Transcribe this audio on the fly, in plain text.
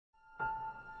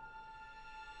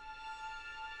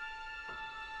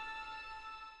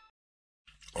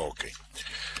Okay.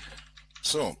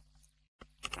 So,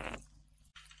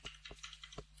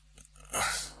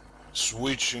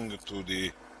 switching to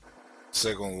the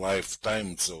second life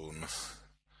time zone.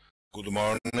 Good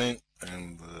morning,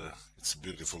 and it's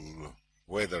beautiful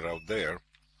weather out there.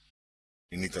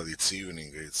 In Italy, it's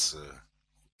evening. It's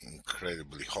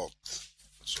incredibly hot,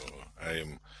 so I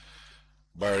am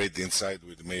buried inside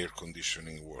with my air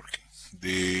conditioning working.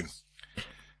 The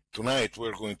Tonight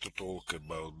we're going to talk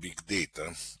about big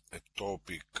data, a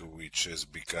topic which has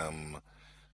become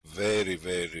very,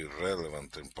 very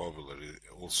relevant and popular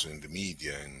also in the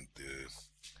media and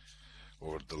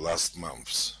over the last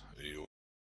months. You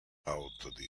out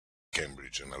the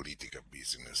Cambridge Analytica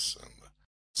business and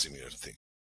similar thing.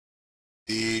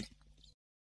 The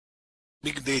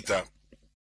big data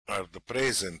are the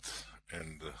present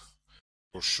and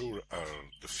for sure are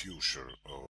the future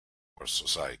of our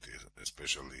society,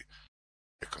 especially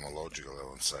technological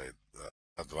alongside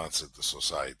advanced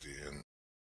society. And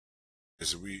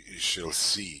as we shall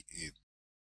see,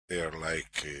 they are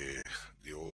like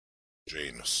the old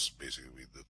Janus, basically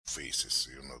with the faces,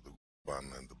 the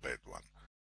one and the bad one.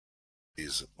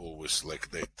 Is always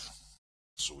like that.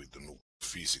 So with the new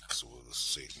physics was the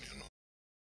same.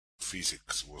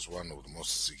 Physics was one of the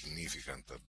most significant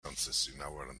advances in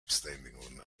our understanding of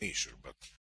nature, but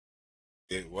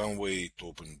one way it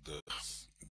opened the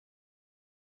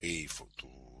way to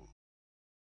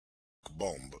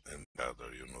bomb and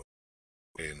other,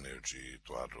 energy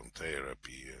to hadron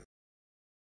therapy and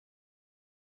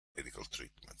medical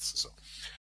treatments. So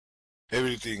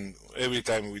every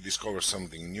time we discover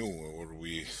something new or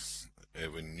we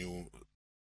have a new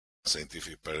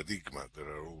scientific paradigm, there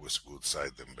are always good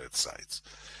sides and bad sides.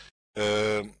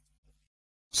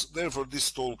 So therefore,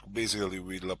 this talk basically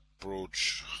will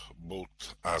approach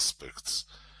both aspects.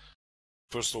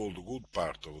 First of all, the good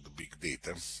part of the big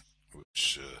data,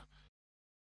 which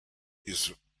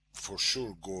is for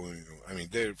sure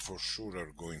they for sure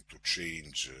are going to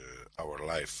change our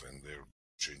life, and they're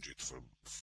change it for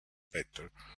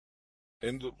better.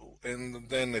 And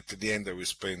then at the end I will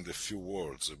spend a few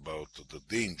words about the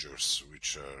dangers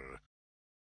which are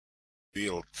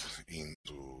built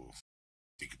into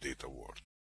big data world.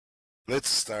 Let's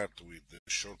start with a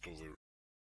short overview.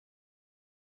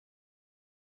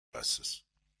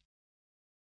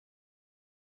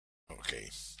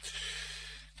 Okay.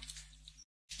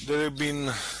 There have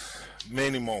been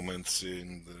many moments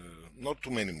not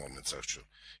too many moments actually,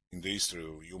 in the history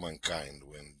of humankind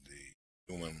when the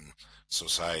human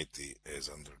society has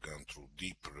undergone through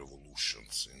deep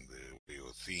revolutions in the way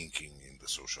of thinking, in the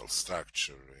social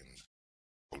structure, and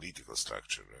political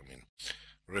structure.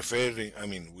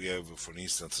 We have, for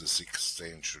instance, the 6th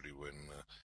century when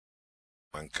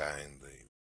mankind,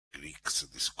 the Greeks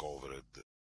discovered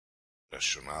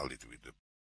rationality with the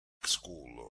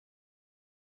school.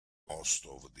 Most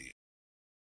of the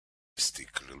mystic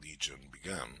religion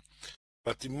began.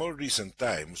 But in more recent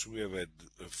times, we have had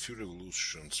a few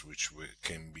revolutions which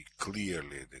can be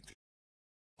clearly identified.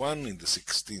 One in the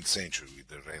 16th century with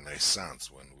the Renaissance,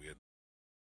 when we had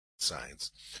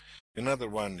science. Another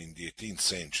one in the 18th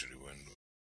century when the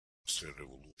Industrial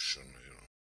Revolution,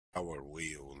 our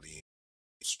way of living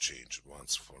is changed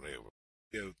once forever.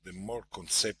 We have the more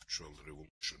conceptual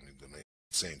revolution in the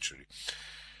 19th century,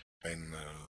 when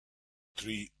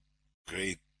three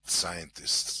great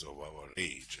scientists of our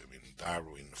age,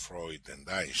 Darwin, Freud, and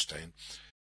Einstein,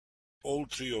 all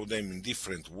three of them in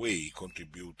different ways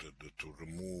contributed to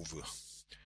remove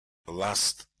the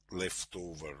last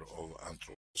leftover of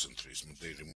anthropocentrism.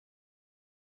 They removed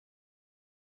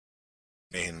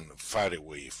men far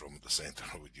away from the center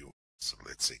of the universe,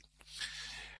 let's say.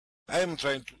 I will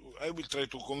try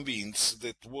to convince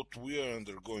that what we are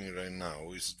undergoing right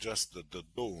now is just the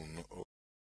dawn of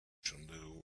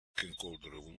we can call the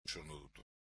revolution of the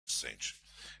 20th century.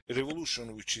 A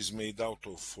revolution which is made out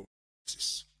of four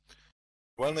pieces.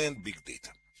 One hand, big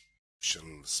data. We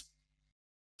shall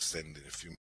extend in a few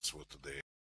minutes what they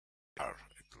are.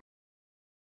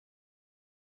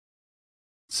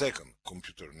 Second,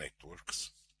 computer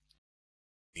networks,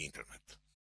 the internet.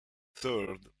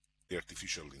 Third, the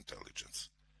artificial intelligence.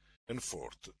 And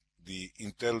fourth, the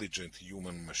intelligent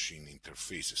human-machine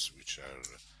interfaces, which are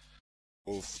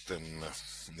often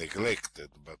neglected,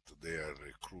 but they are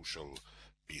a crucial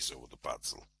piece of the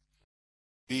puzzle.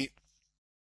 The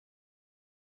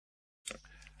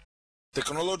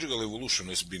technological evolution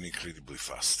has been incredibly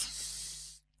fast.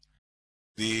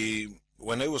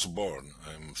 When I was born,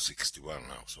 I'm 61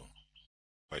 now, so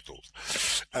quite old.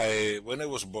 When I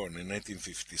was born in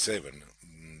 1957,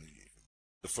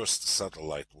 the first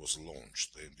satellite was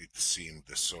launched, and it seemed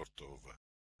a sort of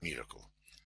miracle.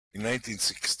 In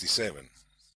 1967,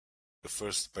 the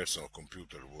first personal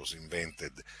computer was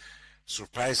invented,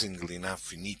 surprisingly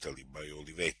enough, in Italy by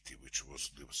Olivetti, which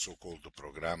was the so-called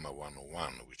Programma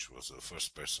 101, which was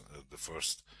the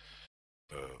first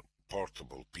uh,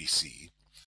 portable PC.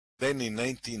 Then in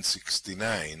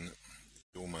 1969,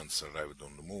 humans arrived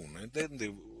on the moon, and then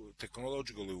the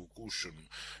technological evolution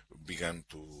began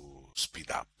to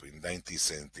speed up. In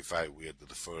 1975, we had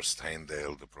the first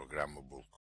handheld programmable,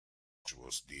 which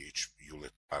was the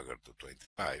Hewlett Packard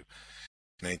 25.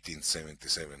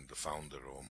 1977, the founder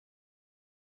of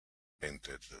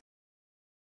invented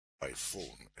the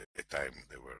iPhone. At the time,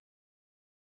 they were,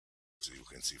 as you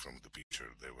can see from the picture,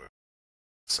 they were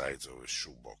the size of a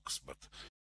shoebox, but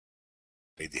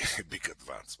a big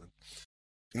advancement.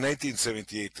 In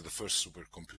 1978, the first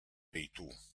supercomputer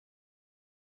A2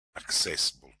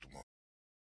 accessible to most.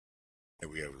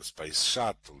 And we have the Space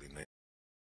Shuttle in the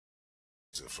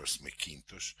first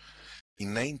Macintosh.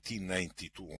 In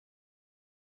 1992,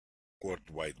 World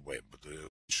Wide Web. The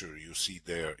picture you see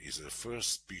there is the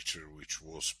first picture which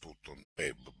was put on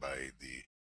web by the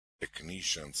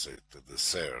technicians at the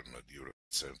CERN, the European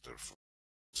Center for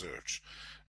Research.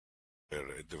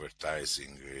 They're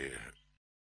advertising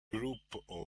a group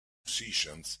of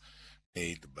musicians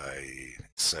made by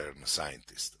CERN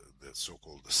scientists, the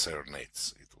so-called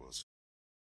CERNets. It was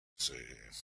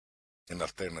an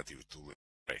alternative to the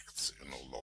correct,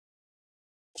 log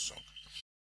song.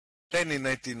 Then in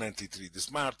 1993, the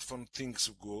smartphone, things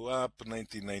go up.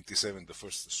 1997, the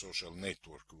first social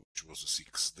network, which was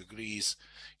 6 degrees.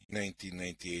 In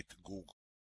 1998, Google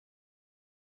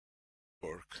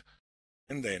work.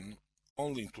 And then,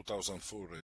 only in 2004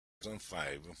 and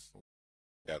 2005,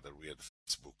 we had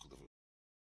Facebook, the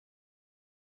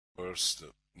first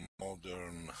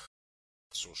modern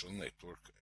social network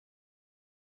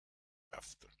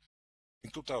after. In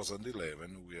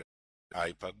 2011, we had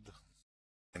iPad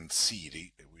and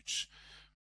Siri, which,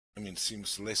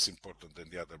 seems less important than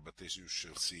the other, but as you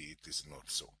shall see, it is not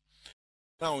so.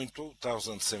 Now, in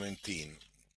 2017,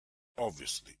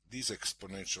 obviously, this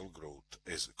exponential growth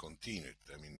has continued,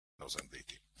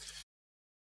 2018,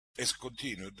 has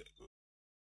continued,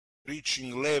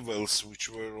 reaching levels which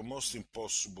were almost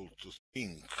impossible to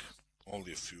think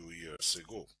only a few years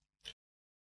ago.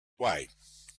 Why?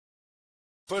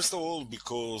 First of all,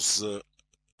 because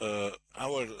the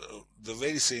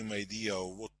very same idea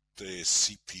of what a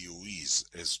CPU is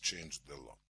has changed a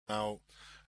lot. Now,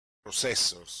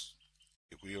 processors,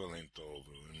 equivalent of,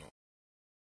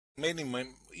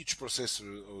 each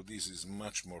processor of this is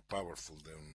much more powerful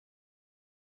than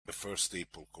the first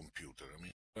Apple computer.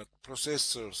 But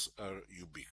processors are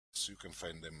ubiquitous. You can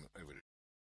find them everywhere.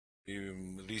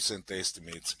 Recent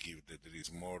estimates give that there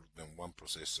is more than one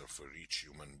processor for each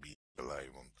human being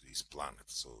alive on this planet,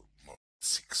 so more than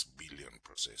 6 billion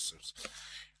processors,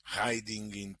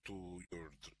 hiding into your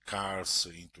cars,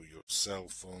 into your cell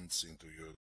phones, into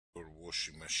your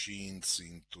washing machines,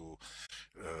 into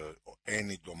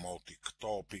any domotic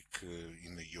topic,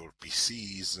 in your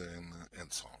PCs,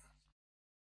 and so on.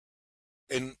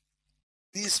 And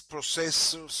these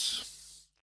processors,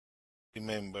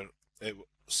 remember, have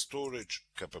storage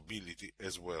capability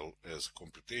as well as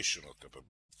computational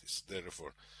capabilities.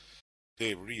 Therefore,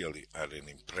 they really are an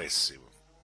impressive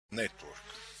network.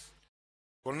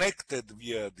 Connected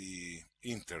via the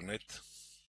internet,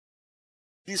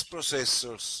 these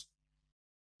processors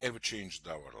have changed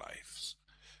our lives.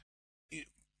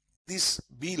 These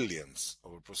billions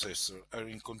of processors are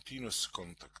in continuous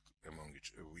contact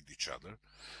with each other.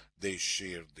 They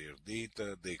share their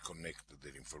data, they connect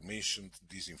their information.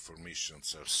 These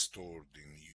informations are stored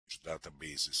in huge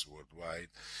databases worldwide.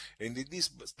 And in this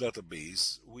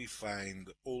database, we find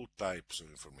all types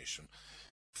of information,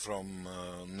 from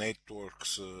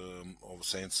networks of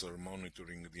sensor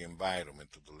monitoring the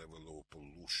environment to the level of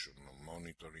pollution,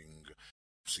 monitoring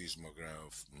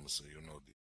seismographs,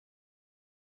 the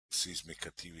seismic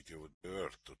activity of the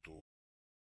earth, to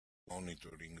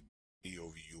monitoring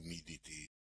of humidity,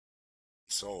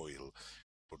 soil,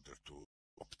 in order to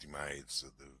optimize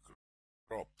the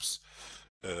crops,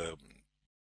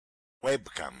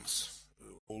 webcams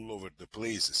all over the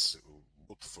places,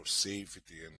 both for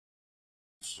safety and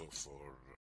also for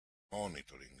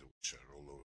monitoring, which are all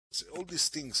over. So all these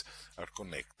things are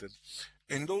connected,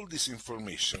 and all these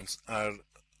informations are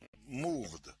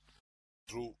moved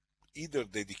through either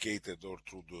dedicated or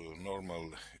through the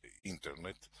normal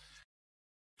internet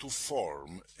to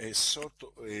form a sort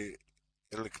of a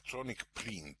electronic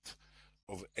print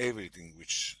of everything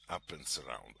which happens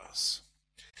around us.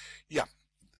 Yeah,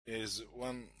 as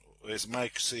one as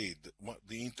Mike said,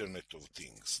 the Internet of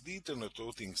Things. The Internet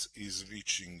of Things is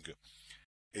reaching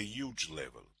a huge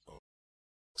level of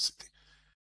complexity.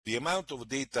 The amount of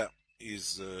data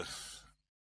is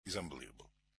unbelievable.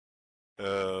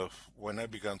 When I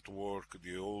began to work,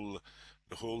 the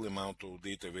whole amount of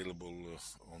data available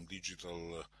on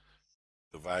digital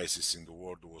devices in the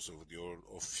world was of the order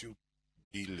of few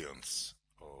billions,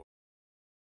 of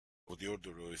the order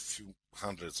of a few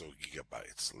hundreds of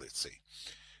gigabytes, let's say.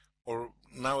 Or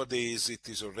nowadays it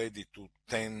is already to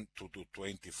 10 to the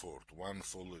 24th, one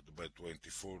followed by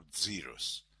 24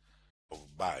 zeros of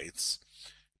bytes,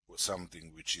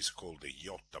 something which is called a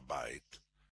yottabyte,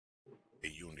 a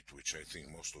unit which I think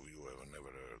most of you have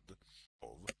never heard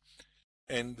of.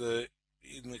 And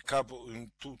in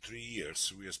 2-3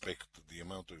 years, we expect the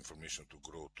amount of information to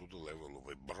grow to the level of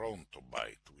a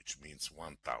brontobyte, which means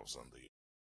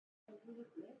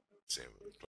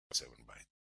 1,027 bytes.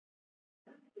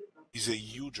 Is a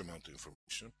huge amount of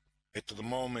information. At the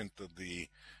moment, the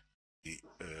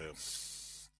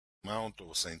amount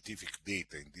of scientific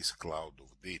data in this cloud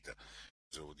of data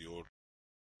is of the order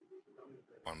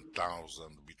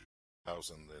 1,000, between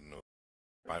 1,000 and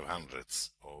 500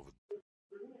 of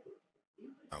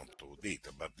amount of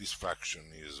data, but this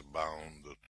fraction is bound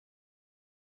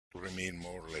to remain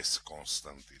more or less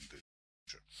constant in the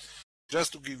future.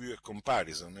 Just to give you a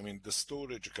comparison, I mean, the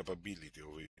storage capability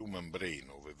of a human brain,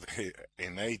 of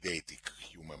an eidetic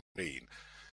human brain,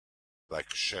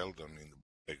 like Sheldon in the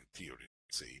Big Theory,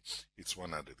 say, it's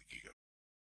 100 gigabytes.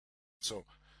 So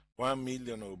 1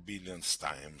 million or billions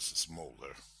times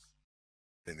smaller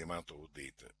than the amount of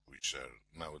data which are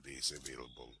nowadays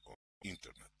available on the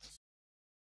internet.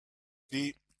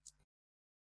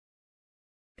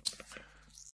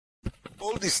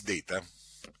 All this data,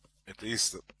 at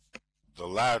least the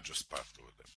largest part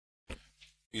of them,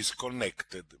 is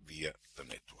connected via the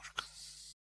network.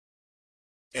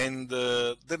 And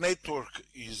the network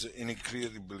is an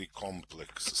incredibly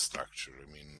complex structure. I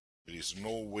mean, there is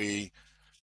no way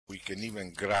we can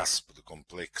even grasp the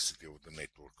complexity of the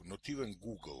network. Not even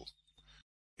Google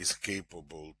is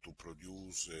capable to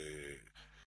produce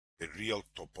a real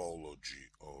topology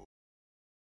of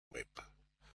web.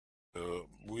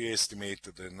 We estimate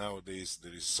that nowadays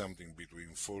there is something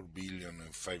between 4 billion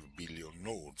and 5 billion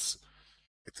nodes,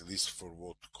 at least for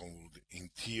what could in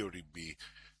theory be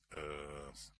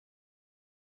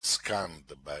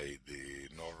scanned by the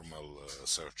normal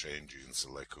search engines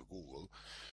like Google.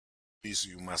 This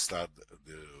you must add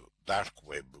the dark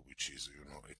web, which is,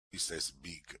 at least as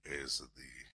big as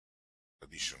the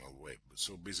traditional web.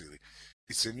 So basically,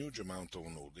 it's a huge amount of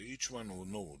nodes. Each one of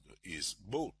node is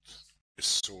both a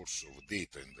source of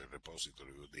data in the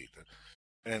repository of data,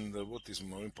 and what is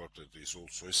more important is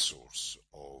also a source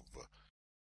of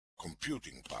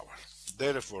computing power.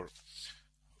 Therefore,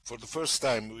 for the first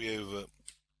time, we have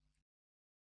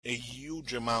a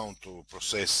huge amount of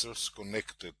processors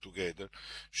connected together,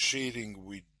 sharing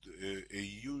with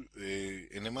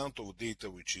an amount of data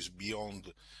which is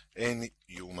beyond any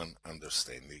human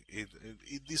understanding.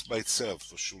 This by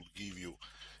itself should give you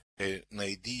an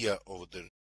idea of the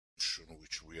revolution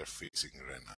which we are facing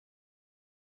right now.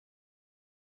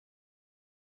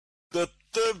 The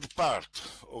third part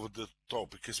of the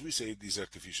topic, as we say, is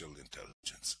artificial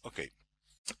intelligence. Okay.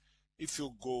 If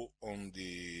you go on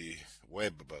the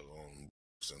web, on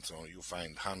books and so on, you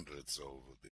find hundreds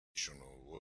of definitions of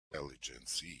what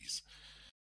intelligence is.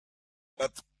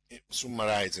 But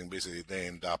summarizing, basically, they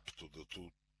end up to the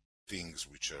two things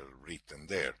which are written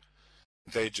there.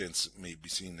 Intelligence may be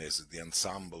seen as the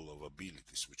ensemble of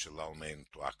abilities which allow men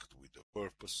to act with a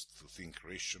purpose, to think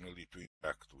rationally, to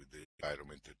interact with the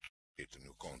environment, and to create a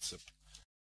new concept.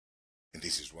 And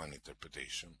this is one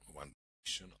interpretation, one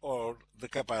definition, or the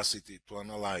capacity to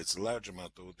analyze large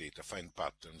amount of data, find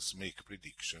patterns, make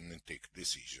predictions, and take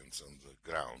decisions on the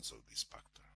grounds of this pattern.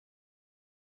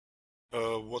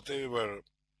 Whatever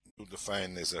you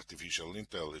define as artificial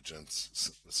intelligence,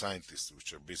 scientists,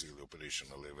 which are basically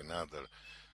operational, have another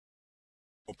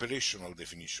operational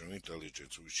definition of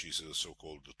intelligence, which is a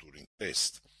so-called Turing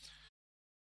test.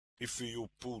 If you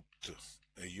put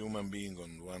a human being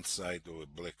on one side of a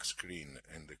black screen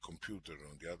and a computer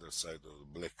on the other side of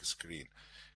the black screen,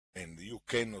 and you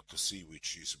cannot see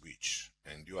which is which,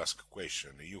 and you ask a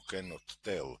question, you cannot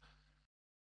tell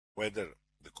whether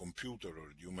the computer or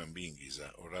the human being is,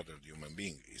 or rather the human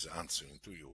being is answering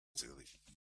to you, basically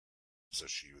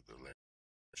achieve the level of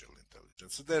artificial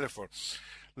intelligence. Therefore,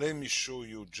 let me show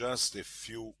you just a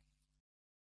few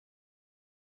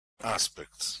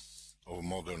aspects of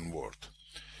modern world.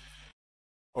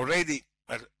 Already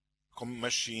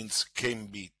machines can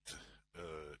beat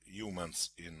humans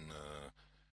in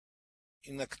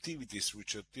activities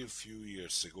which until few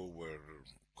years ago were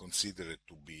considered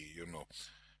to be,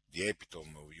 the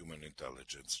epitome of human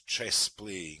intelligence: chess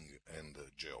playing and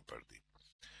Jeopardy.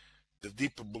 The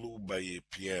Deep Blue by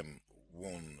PM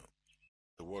won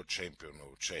the world champion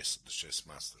of chess, the chess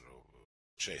master of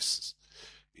chess,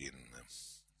 in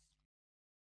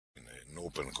an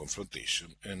open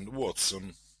confrontation, and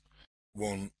Watson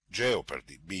won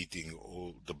Jeopardy, beating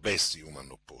all the best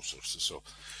human opposers. So,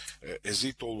 as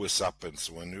it always happens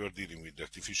when you are dealing with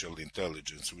artificial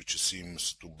intelligence, which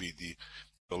seems to be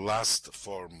the last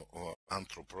form of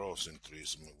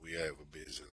anthropocentrism we have,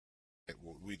 basically,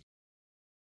 with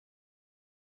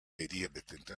the idea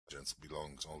that intelligence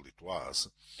belongs only to us,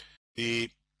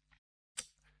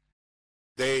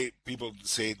 people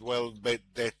said, well, but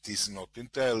that is not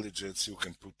intelligence, you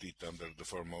can put it under the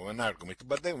form of an argument.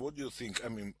 But then what do you think,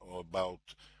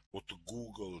 about what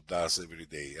Google does every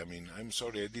day? I'm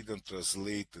sorry, I didn't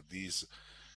translate this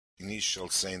initial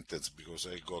sentence because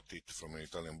I got it from an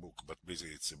Italian book, but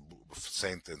basically it's a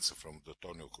sentence from the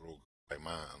Tonio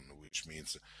Krugman, which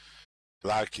means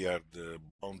lucky are the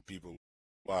born people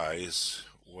wise,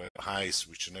 eyes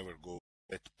which never go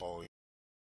at that point,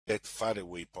 that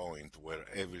faraway point where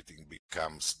everything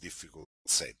becomes difficult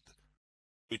said,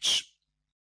 which,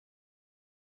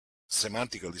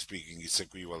 semantically speaking, is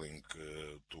equivalent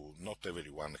to not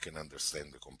everyone can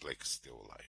understand the complexity of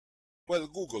life. Well,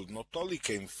 Google not only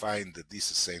can find this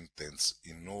sentence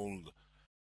in all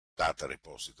data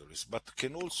repositories, but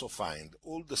can also find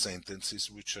all the sentences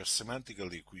which are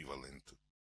semantically equivalent to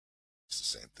this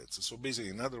sentence. So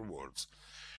basically, in other words,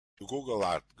 the Google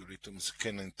algorithms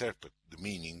can interpret the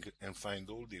meaning and find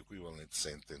all the equivalent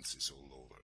sentences all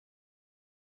over.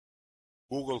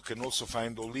 Google can also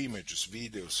find all images,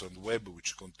 videos on the web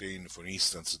which contain, for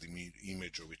instance, the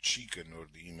image of a chicken or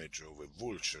the image of a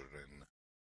vulture, and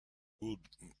with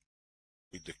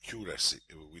a good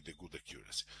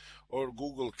accuracy. Or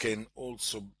Google can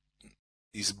also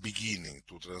is beginning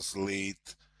to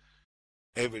translate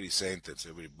every sentence,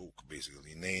 every book,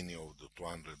 basically, in any of the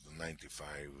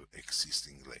 295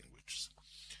 existing languages.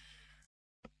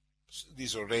 So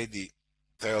this already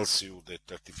tells you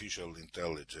that artificial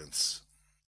intelligence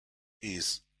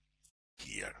is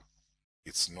here.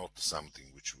 It's not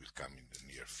something which will come in the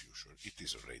near future. It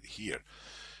is already here.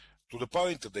 To the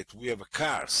point that we have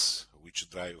cars which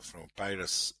drive from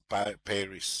Paris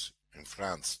in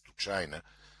France to China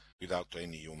without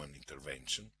any human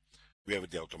intervention. We have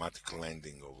the automatic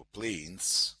landing of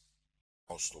planes.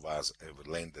 Most of us have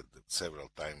landed several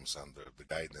times under the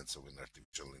guidance of an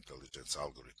artificial intelligence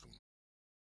algorithm,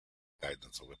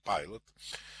 guidance of a pilot.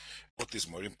 What is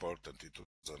more important, in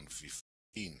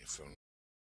 2015,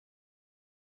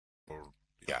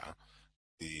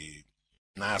 the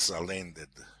NASA landed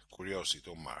Curiosity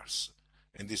on Mars,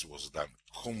 and this was done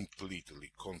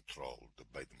completely controlled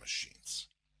by the machines.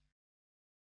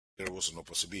 There was no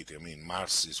possibility.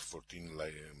 Mars is 14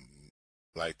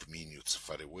 light minutes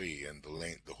far away, and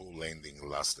the whole landing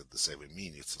lasted 7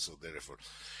 minutes. So therefore,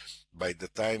 by the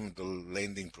time the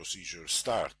landing procedure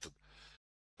started,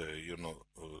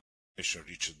 mission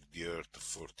reached the Earth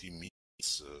 14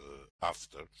 minutes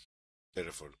after.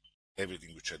 Therefore,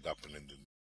 everything which had happened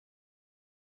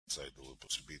inside of the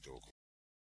possibility of,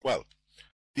 well,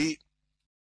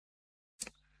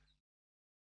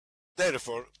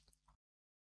 therefore,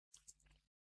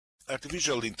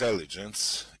 artificial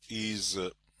intelligence is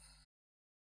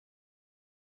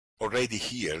already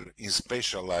here in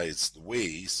specialized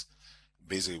ways.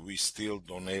 Basically, we still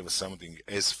don't have something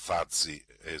as fuzzy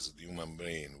as the human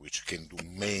brain, which can do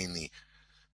many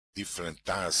different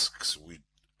tasks with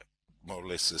more or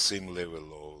less the same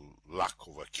level of lack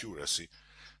of accuracy.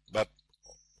 But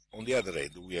on the other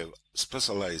hand, we have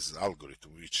specialized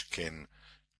algorithms which can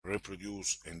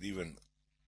reproduce and even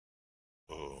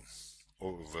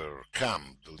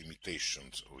overcome the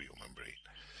limitations of human brain.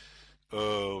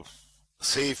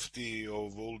 Safety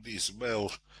of all this,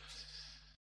 well,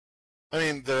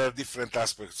 there are different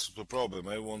aspects to the problem.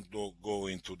 I won't go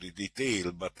into the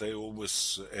detail, but I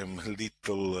always am a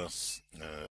little,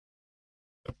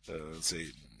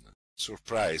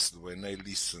 surprised when I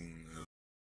listen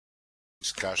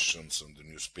discussions on the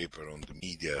newspaper, on the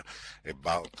media,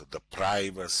 about the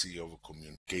privacy of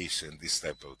communication, this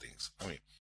type of things.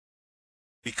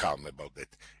 Be calm about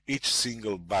that. Each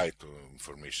single byte of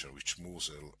information which moves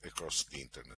across the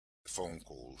internet, phone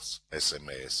calls,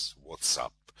 SMS,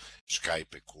 WhatsApp,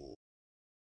 Skype call,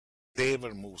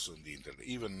 whatever moves on the internet,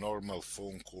 even normal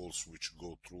phone calls which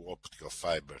go through optical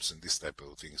fibers and this type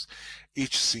of things,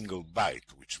 each single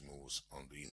byte which moves on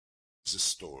the internet is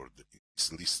stored in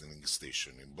this listening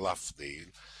station in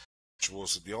Bluffdale, which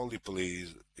was the only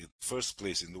place, the first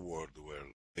place in the world where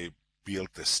they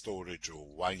built a storage of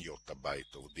 1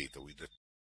 yottabyte of data with it,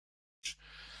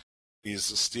 is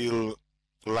still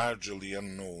largely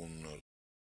unknown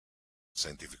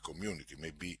scientific community.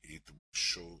 Maybe it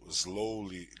will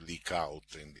slowly leak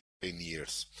out, and in 10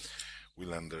 years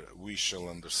we shall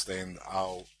understand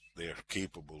how they are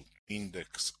capable to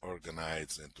index,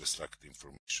 organize, and to extract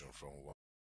information from one.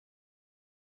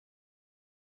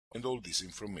 And all this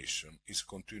information is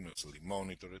continuously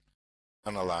monitored,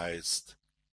 analyzed,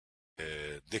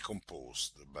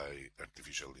 decomposed by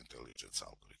artificial intelligence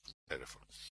algorithms. Therefore,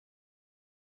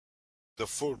 the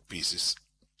four pieces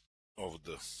of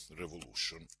the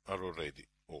revolution are already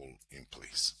all in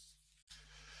place.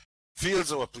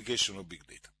 Fields of application of big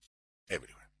data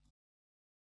everywhere.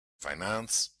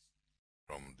 Finance,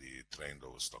 from the trend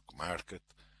of stock market,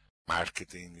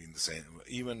 marketing, in the same,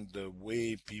 even the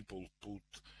way people put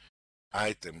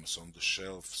items on the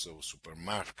shelves of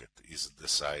supermarket is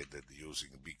decided using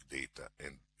big data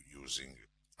and using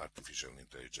artificial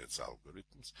intelligence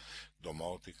algorithms,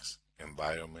 domotics,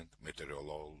 environment,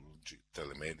 meteorology,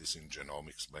 telemedicine,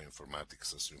 genomics,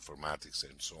 bioinformatics, astroinformatics,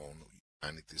 and so on,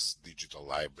 humanities, digital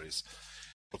libraries,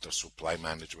 water supply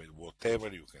management, whatever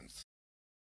you can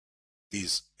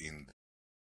is in the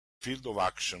field of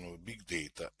action of big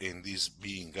data and is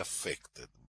being affected.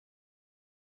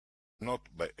 Not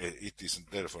by, it is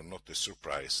therefore not a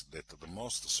surprise that the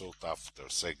most sought after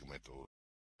segment of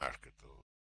the market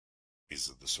is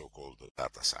the so-called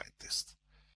data scientist.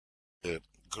 The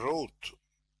growth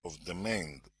of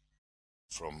demand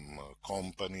from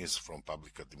companies, from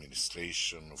public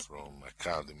administration, from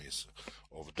academies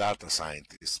of data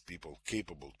scientists, people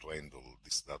capable to handle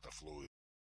this data flow,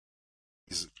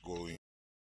 is going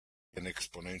an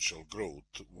exponential growth,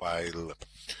 while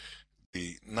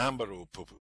the number of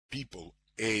people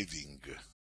having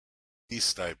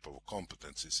this type of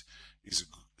competencies is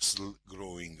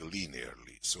growing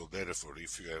linearly. So therefore,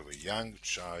 if you have a young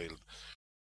child,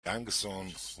 young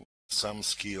son, some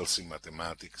skills in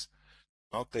mathematics,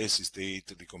 not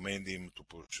hesitate, recommend him to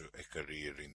pursue a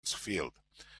career in this field.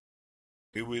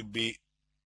 He will be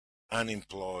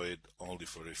unemployed only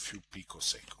for a few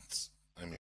picoseconds. I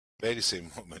mean, very same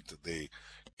moment they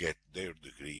get their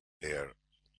degree, they are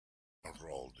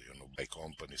enrolled, by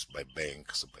companies, by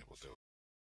banks, by whatever.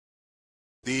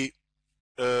 The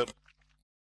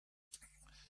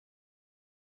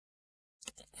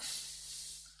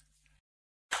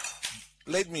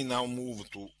let me now move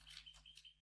to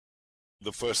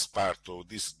the first part of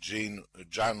this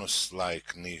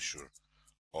Janus-like nature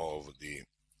of the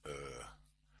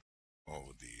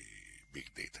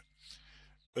big data.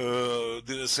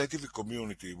 The scientific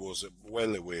community was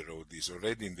well aware of this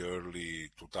already in the early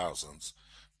 2000s.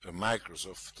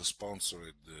 Microsoft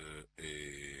sponsored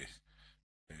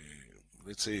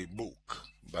let's say, book,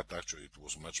 but actually it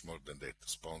was much more than that.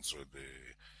 Sponsored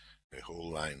a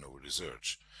whole line of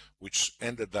research, which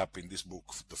ended up in this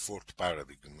book, The Fourth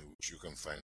Paradigm, which you can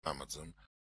find on Amazon,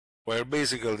 where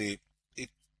basically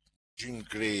Jim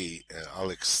Gray,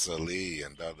 Alex Saleh,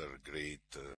 and other great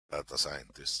data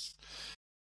scientists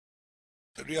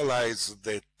realized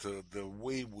that the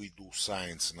way we do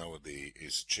science nowadays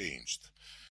is changed.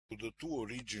 To the two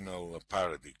original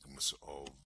paradigms of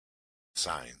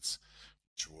science,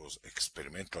 which was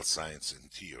experimental science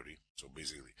and theory, so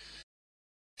basically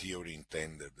theory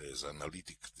intended as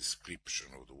analytic description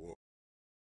of the world,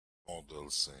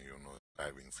 models,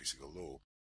 driving physical law,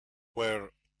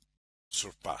 were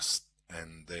surpassed,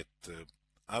 and that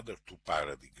other two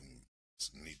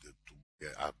paradigms needed to be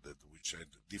added, which had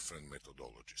different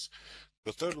methodologies.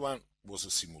 The third one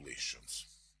was simulations.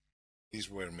 These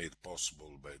were made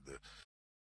possible by the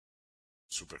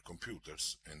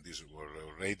supercomputers, and these were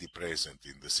already present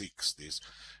in the 60s,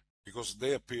 because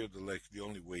they appeared like the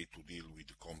only way to deal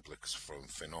with complex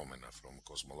phenomena, from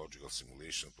cosmological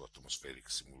simulation to atmospheric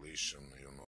simulation,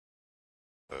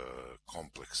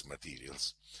 complex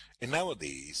materials. And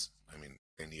nowadays,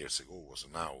 10 years ago was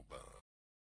now, but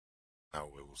now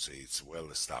I would say it's well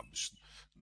established,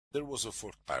 there was a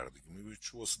fourth paradigm,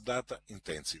 which was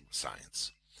data-intensive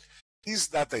science. This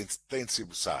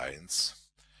data-intensive science,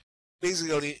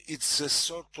 basically, it's a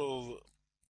sort of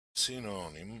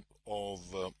synonym of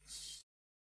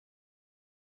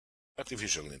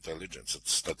artificial intelligence,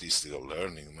 statistical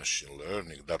learning, machine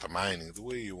learning, data mining, the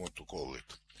way you want to call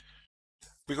it.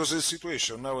 Because the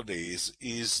situation nowadays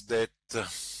is that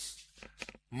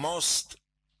most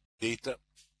data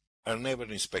are never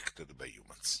inspected by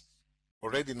humans.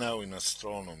 Already now in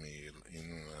astronomy,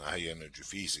 in high energy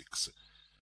physics,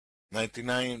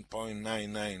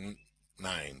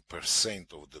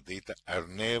 99.999% of the data are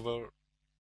never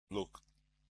looked,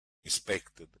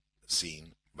 inspected,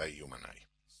 seen by human eye.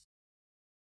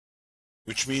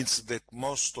 Which means that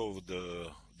most of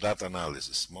the data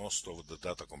analysis, most of the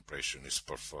data compression is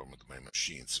performed by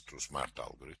machines through smart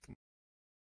algorithms.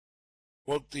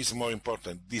 What is more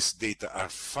important, these data are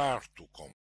far too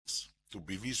complex to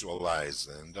be visualized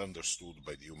and understood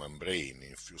by the human brain.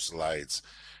 In a few slides,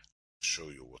 I'll show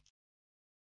you what.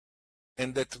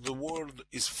 And that the world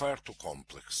is far too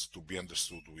complex to be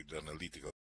understood with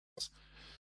analytical skills.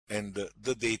 And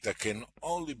the data can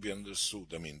only be understood,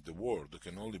 the world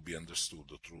can only be understood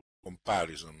through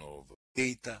comparison of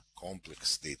data,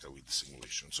 complex data with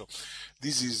simulation. So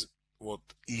this is what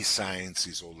e-science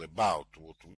is all about,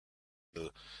 what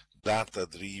the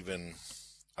data-driven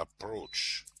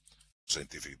approach to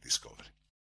scientific discovery.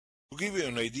 To give you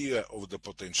an idea of the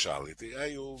potentiality,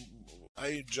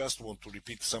 I just want to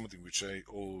repeat something which I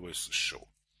always show.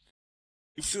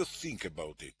 If you think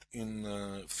about it, in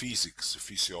physics,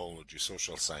 physiology,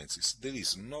 social sciences, there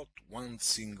is not one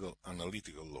single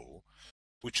analytical law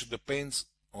which depends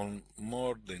on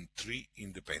more than three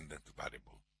independent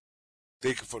variables.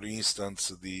 Take, for instance,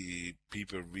 the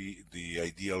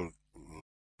ideal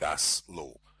gas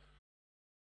law.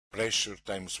 Pressure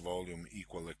times volume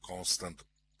equal a constant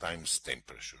times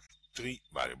temperature. Three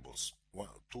variables,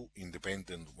 two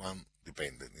independent, one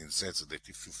dependent, in the sense that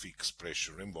if you fix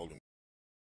pressure and volume,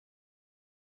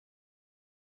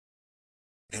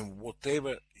 and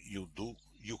whatever you do,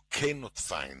 you cannot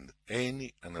find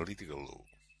any analytical law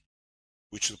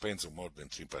which depends on more than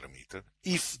three parameters.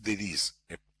 If there is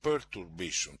a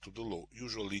perturbation to the law,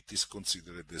 usually it is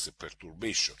considered as a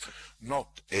perturbation,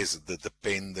 not as the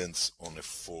dependence on a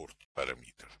fourth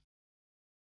parameter.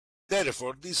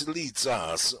 Therefore, this leads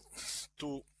us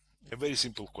to a very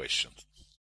simple question.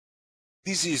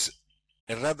 This is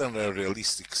a rather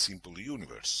unrealistic, simple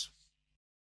universe.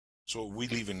 So we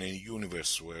live in a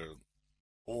universe where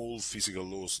all physical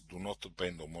laws do not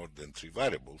depend on more than three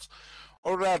variables,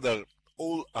 or rather,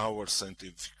 all our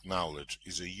scientific knowledge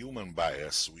is a human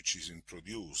bias which is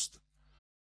introduced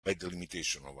by the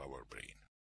limitation of our brain.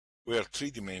 We are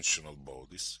three-dimensional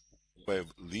bodies who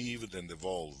have lived and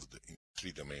evolved in a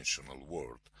three-dimensional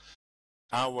world.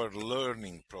 Our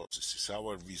learning processes,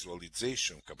 our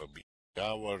visualization capability,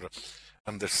 our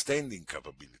understanding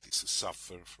capabilities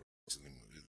suffer from this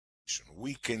limitation.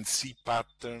 We can see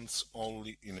patterns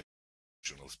only in a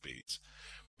dimensional space.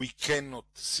 We cannot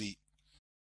see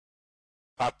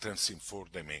patterns in four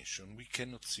dimensions. We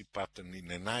cannot see patterns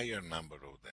in a higher number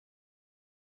of them.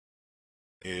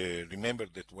 Remember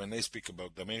that when I speak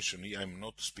about dimension, I'm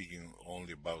not speaking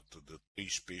only about the three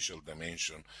spatial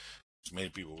dimensions. Many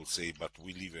people will say, but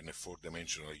we live in a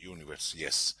four-dimensional universe.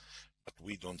 Yes, but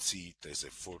we don't see it as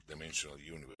a four-dimensional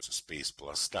universe, space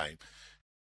plus time.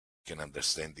 We can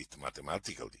understand it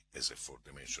mathematically as a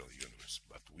four-dimensional universe,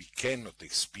 but we cannot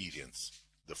experience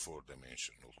the four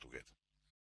dimension altogether,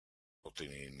 not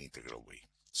in an integral way.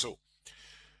 So,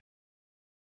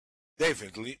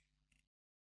 definitely,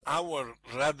 our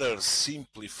rather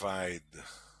simplified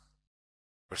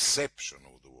perception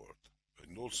of the world,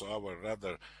 and also our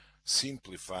rather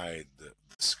simplified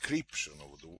description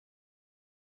of the world,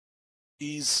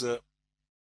 is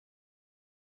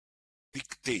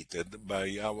dictated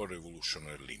by our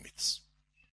evolutionary limits.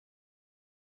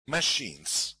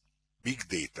 Machines, big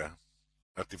data,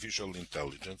 artificial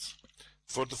intelligence,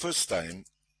 for the first time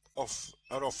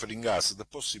are offering us the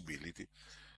possibility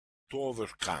to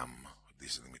overcome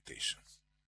this limitation.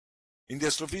 In the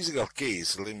astrophysical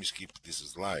case, let me skip this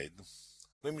slide,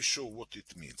 let me show what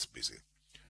it means basically.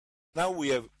 Now we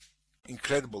have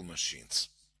incredible machines.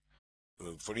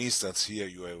 For instance, here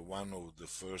you have one of the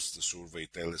first survey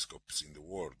telescopes in the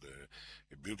world,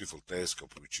 a beautiful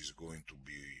telescope which is going to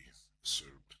be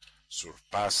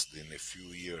surpassed in a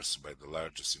few years by the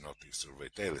largest synoptic survey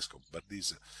telescope. But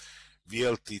this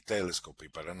VLT telescope in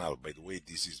Paranal, by the way,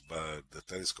 this is the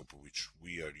telescope which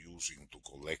we are using to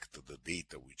collect the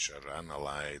data which are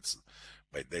analyzed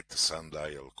by that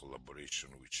sundial collaboration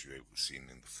which you have seen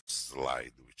in the first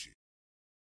slide, which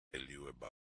I tell you about.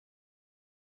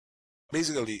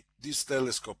 Basically, this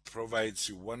telescope provides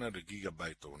you 100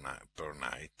 gigabytes per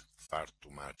night, far too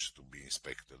much to be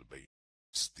inspected by you.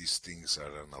 These things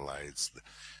are analyzed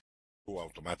through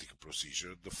automatic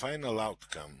procedure. The final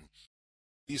outcome,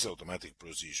 this automatic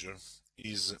procedure,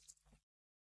 is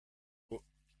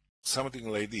something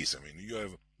like this.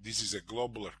 This is a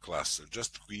globular cluster,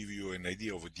 just to give you an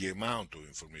idea of the amount of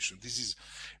information. This is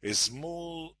a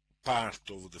small part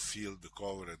of the field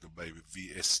covered by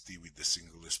VST with a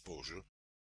single exposure.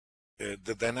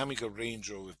 the dynamical range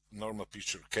of a normal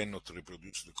picture cannot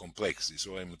reproduce the complexity.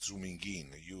 So I'm zooming in.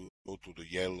 You go to the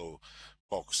yellow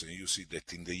box and you see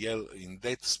that in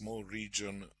that small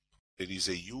region there is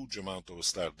a huge amount of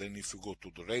stars. Then if you go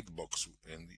to the red box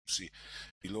and you see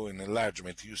below an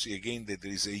enlargement, you see again that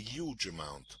there is a huge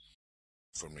amount of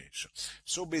information.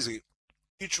 So basically,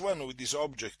 each one of these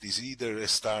objects is either a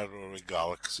star or a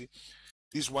galaxy.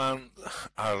 These ones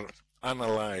are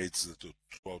analyzed to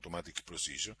automatic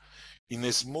precision in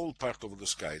a small part of the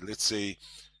sky. Let's say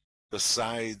the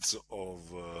sides of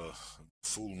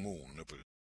full moon.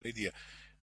 Idea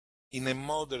in a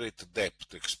moderate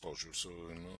depth exposure, so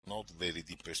not very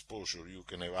deep exposure, you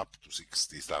can have up to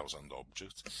 60,000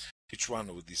 objects. Each one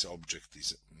of these objects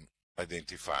is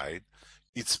identified,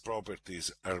 its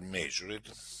properties are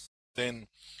measured, then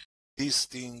these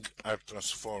things are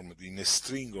transformed in a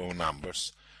string of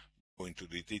numbers. Go into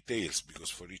the details because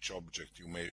for each object you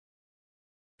may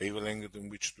wavelength in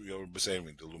which you are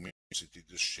observing, the luminosity,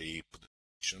 the shape, the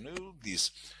position, all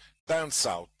this turns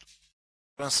out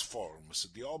transforms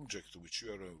the object which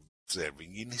you are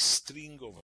observing in a string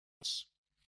of numbers.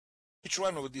 Each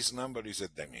one of these numbers is a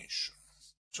dimension.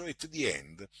 So at the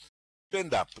end, you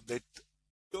end up that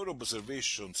your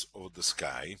observations of the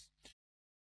sky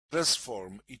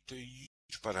transform into a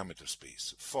huge parameter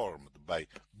space formed by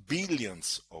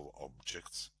billions of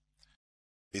objects,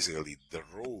 basically the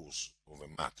rows of a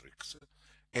matrix,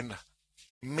 and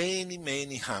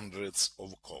many hundreds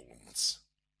of columns,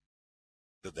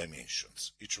 the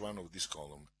dimensions. Each one of these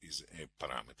columns is a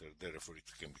parameter, therefore it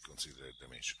can be considered a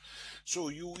dimension. So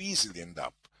you easily end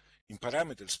up in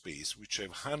parameter space which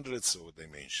have hundreds of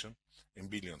dimensions and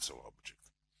billions of objects.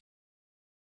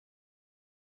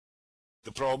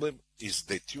 The problem is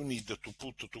that you need to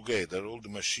put together all the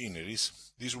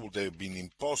machineries. This would have been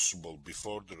impossible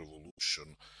before the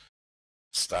revolution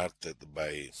started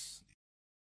by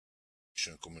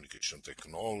communication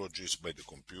technologies, by the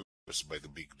computers, by the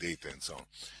big data and so on.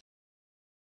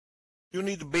 You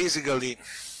need basically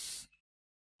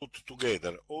put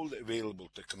together all the available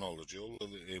technology, all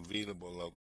the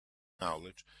available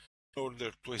knowledge in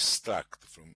order to extract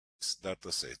from these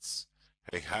data sets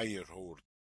a higher order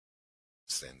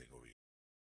understanding of it.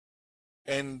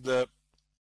 And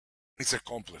it's a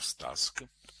complex task.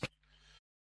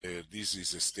 This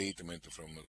is a statement from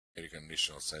American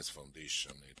National Science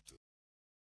Foundation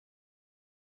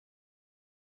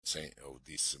of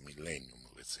this millennium,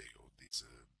 let's say, of this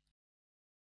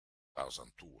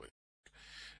 2002.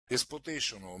 The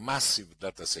exploitation of massive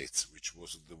data sets, which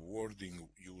was the wording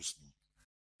used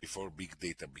before big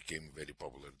data became very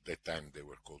popular. At that time they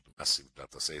were called massive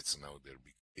data sets, now they're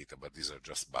big data, but these are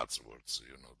just buzzwords,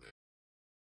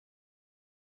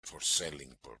 for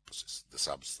selling purposes. The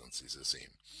substance is the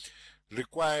same.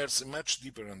 Requires a much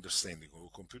deeper understanding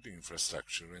of computing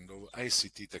infrastructure and of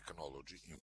ICT technology,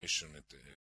 information and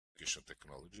communication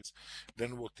technologies,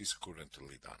 than what is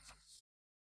currently done.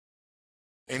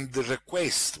 And the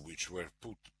requests which were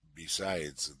put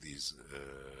besides this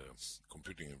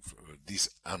this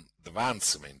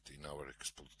advancement in our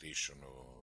exploitation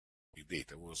of big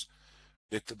data was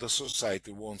that the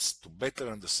society wants to better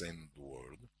understand the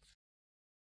world,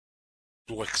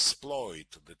 to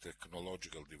exploit the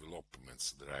technological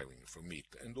developments deriving from it,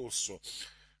 and also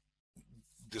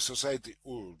the society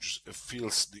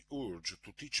feels the urge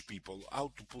to teach people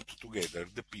how to put together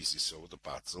the pieces of the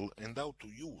puzzle and how to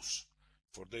use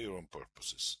for their own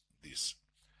purposes these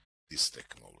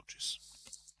technologies.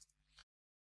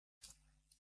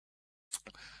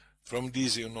 From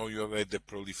this, you have had the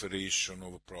proliferation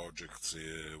of projects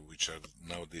which are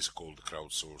nowadays called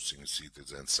crowdsourcing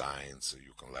citizen science.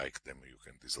 You can like them, you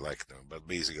can dislike them, but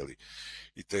basically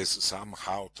it has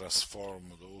somehow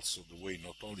transformed also the way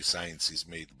not only science is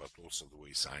made, but also the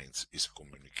way science is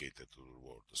communicated to the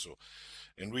world. So,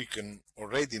 and we can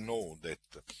already know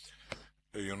that,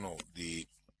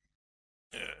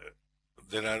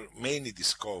 there are many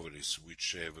discoveries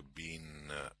which have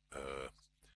been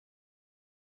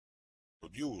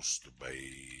produced by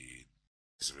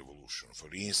this revolution.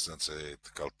 For instance, at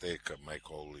Caltech, my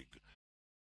colleague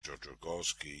George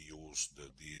Rogowski used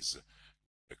this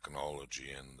technology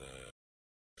and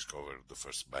discovered the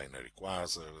first binary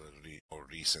quasar. More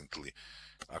recently,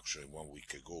 actually 1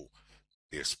 week ago,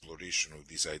 the exploration of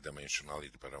this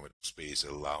high-dimensionality parameter space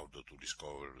allowed to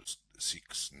discover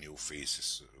 6 new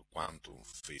phases, quantum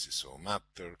phases of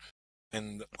matter.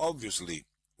 And obviously,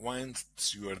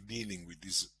 once you are dealing with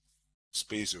this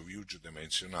space of huge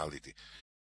dimensionality,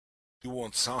 you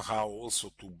want somehow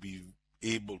also to be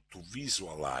able to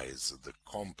visualize the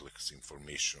complex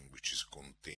information which is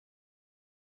contained in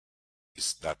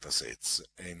these data sets.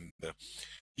 And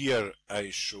Here I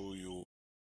show you,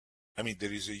 I mean,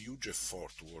 there is a huge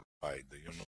effort worldwide,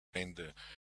 and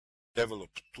develop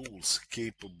tools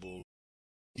capable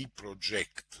to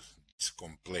project this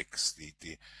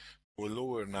complexity to a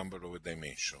lower number of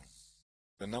dimensions.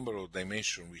 The number of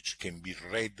dimensions which can be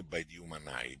read by the human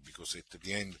eye, because at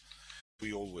the end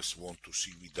we always want to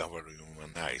see with our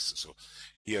human eyes. So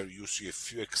here you see a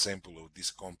few examples of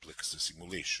this complex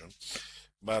simulation,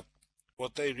 but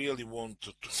what I really want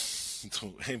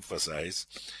to emphasize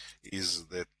is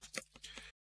that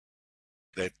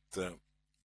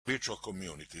virtual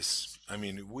communities. I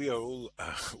mean, we are all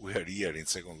we are here in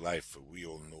Second Life. We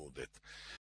all know that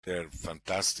they're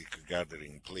fantastic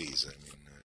gathering place. I mean,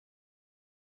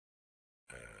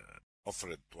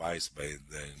 offered twice by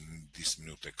this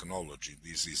new technology.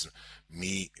 This is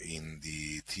me in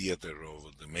the theater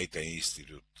of the Meta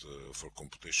Institute for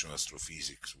Computational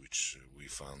Astrophysics, which we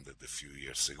founded a few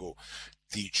years ago,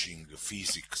 teaching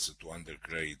physics to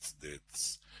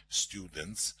undergraduate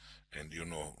students. And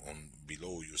on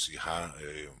below you see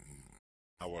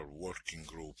our working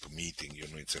group meeting,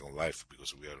 in Second Life,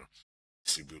 because we are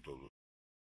distributed.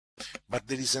 But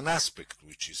there is an aspect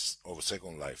which is of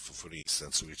Second Life, for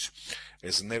instance, which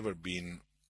has never been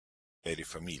very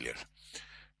familiar.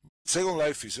 Second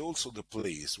Life is also the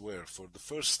place where, for the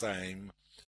first time,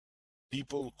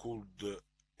 people could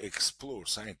explore,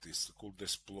 scientists could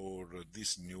explore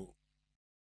this new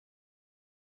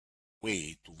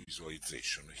way to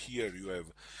visualization. Here you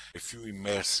have a few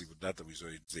immersive data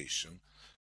visualization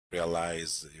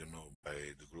realized, by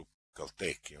the group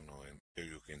Caltech, and here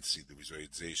you can see the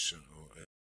visualization. On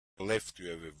the left you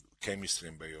have a chemistry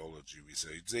and biology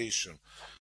visualization.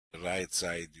 The right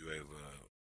side you have a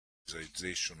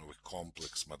visualization of a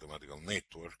complex mathematical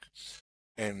network,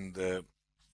 and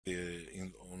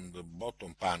on the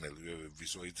bottom panel you have a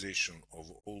visualization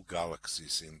of all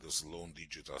galaxies in the Sloan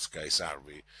Digital Sky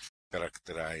Survey,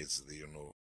 characterized,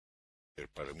 their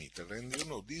parameter. And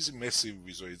this massive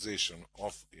visualization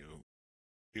of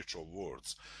virtual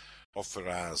worlds offer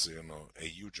us, a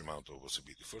huge amount of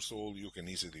possibility. First of all, you can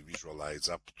easily visualize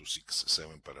up to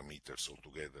 6-7 parameters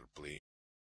altogether, planes,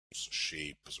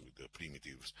 shapes with the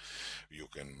primitives. You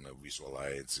can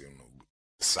visualize,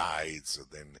 sides.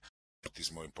 Then what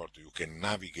is more important, you can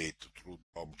navigate through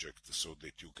the object so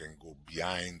that you can go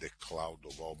behind a cloud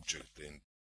of object and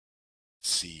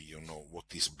see, what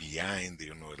is behind,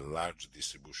 a large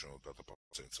distribution of data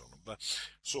points and so on. But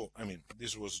so, I mean,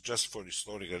 this was just for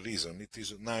historical reason. It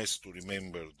is nice to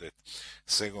remember that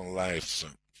Second Life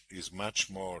is much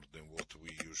more than what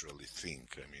we usually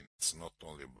think. I mean, it's not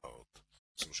only about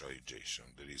socialization.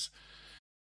 There is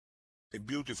a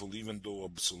beautiful, even though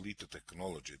obsolete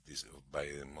technology by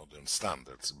modern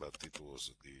standards, but it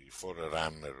was the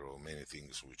forerunner of many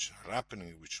things which are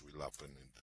happening, which will happen in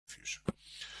the future.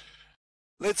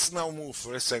 Let's now move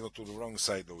for a second to the wrong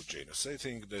side of Janus. I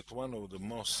think that one of the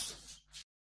most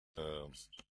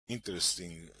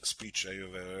interesting speech I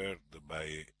ever heard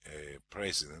by a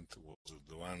president was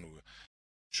the one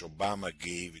which Obama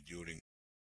gave during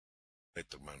the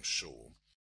Letterman show,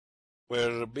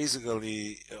 where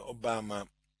basically Obama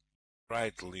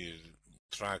rightly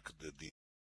tracked the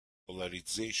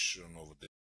polarization of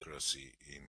democracy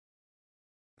in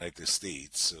the United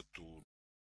States to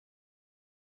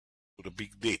the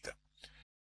big data.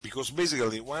 Because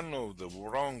basically one of the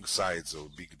wrong sides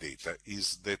of big data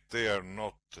is that they are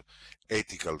not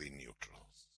ethically neutral.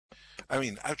 I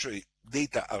mean, actually,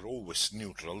 data are always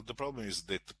neutral. The problem is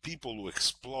that people who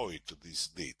exploit this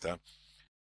data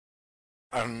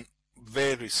are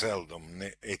very seldom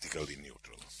ethically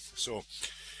neutral. So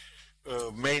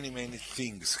many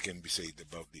things can be said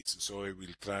about this. So I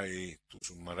will try to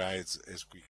summarize as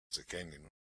quick as I can.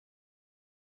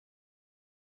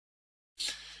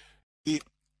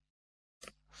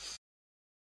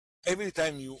 Every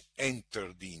time you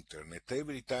enter the internet,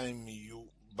 every time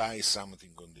you buy something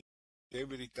on the internet,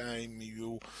 every time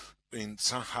you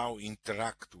somehow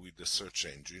interact with the search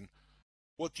engine,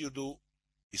 what you do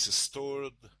is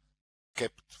stored,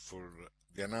 kept for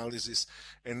the analysis,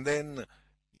 and then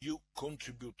you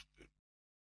contribute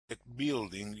at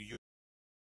building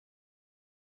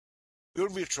your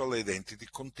virtual identity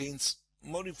contains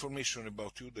more information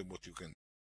about you than what you can.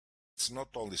 It's not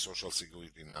only social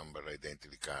security number,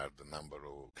 identity card, the number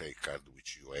of credit card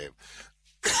which you have.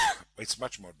 It's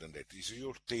much more than that. It's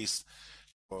your taste,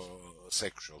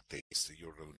 sexual taste,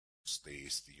 your religious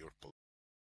taste, your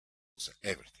politics,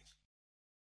 everything.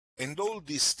 And all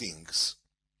these things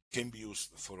can be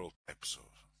used for all types of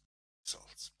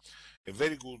results. A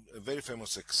very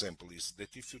famous example is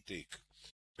that if you take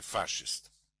a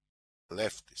fascist, a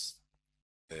leftist,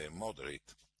 a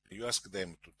moderate, You ask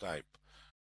them to type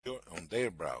on their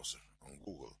browser, on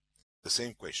Google, the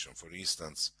same question, for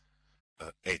instance,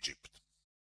 Egypt,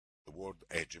 the word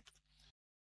Egypt.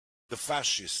 The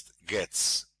fascist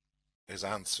gets as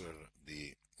answer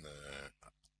the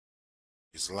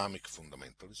Islamic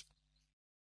fundamentalism.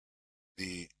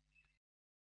 The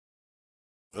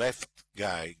left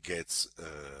guy gets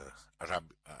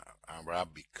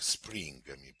Arabic Spring,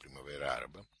 I mean Primavera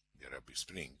Araba, the Arabic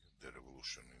Spring, the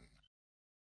revolution in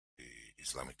the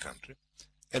Islamic country,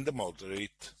 and the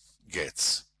moderate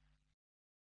gets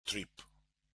trip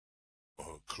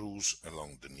or cruise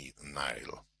along the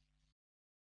Nile.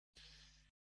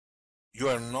 You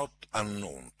are not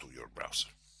unknown to your browser.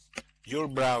 Your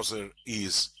browser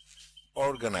is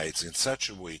organized in such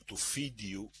a way to feed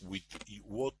you with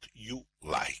what you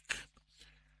like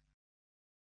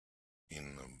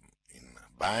in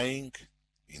buying,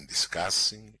 in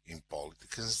discussing, in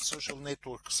politics, and social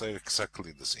networks are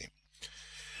exactly the same.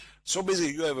 So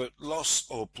basically you have a loss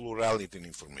of plurality in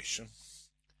information,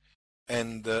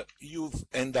 and you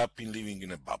end up in living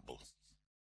in a bubble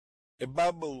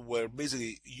where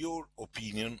basically your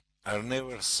opinion are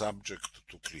never subject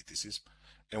to criticism,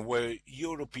 and where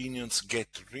your opinions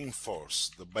get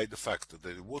reinforced by the fact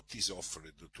that what is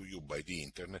offered to you by the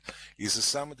internet is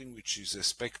something which is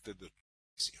expected to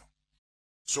please you.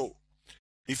 So,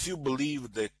 if you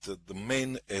believe that the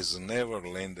man has never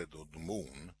landed on the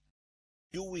moon,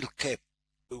 you will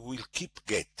keep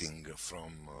getting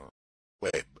from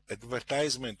web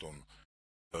advertisement on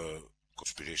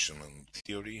conspiration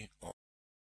theory, on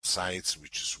sites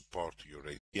which support your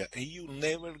idea, and you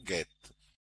never get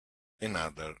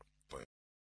another point.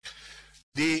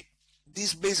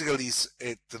 This basically is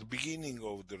at the beginning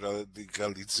of the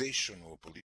radicalization of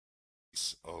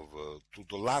politics, to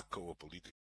the lack of a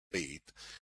political debate,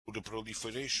 to the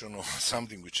proliferation of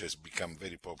something which has become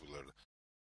very popular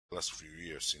the last few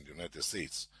years in the United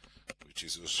States, which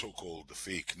is the so-called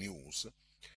fake news.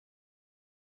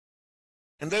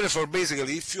 And therefore,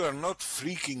 basically, if you are not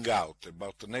freaking out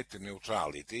about net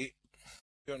neutrality,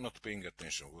 you are not paying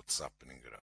attention to what's happening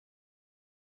around.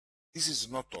 This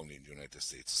is not only in the United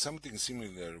States. Something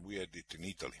similar we had it in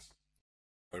Italy,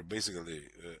 where basically,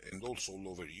 and also all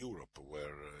over Europe, where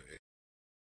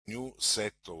a new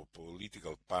set of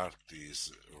political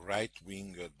parties,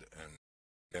 right-winged and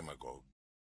demagogue,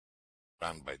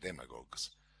 run by demagogues,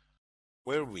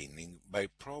 were winning by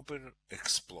proper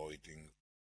exploiting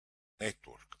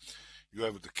network. You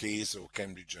have the case of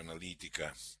Cambridge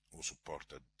Analytica, who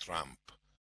supported Trump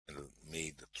and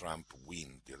made Trump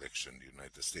win the election in the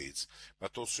United States.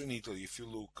 But also in Italy, if you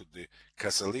look, the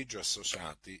Casaleggio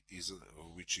Associati,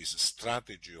 which is a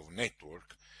strategy of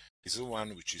network, is the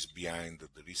one which is behind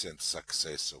the recent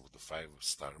success of the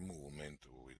Five-Star Movement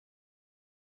with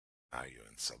Maio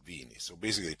and Salvini. So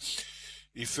basically,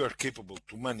 if you are capable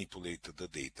to manipulate the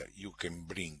data, you can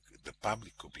bring the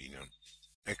public opinion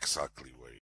exactly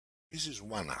where you are. This is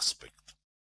one aspect,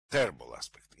 terrible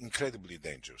aspect, incredibly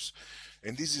dangerous.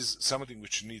 And this is something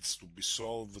which needs to be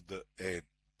solved at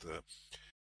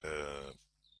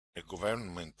a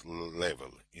government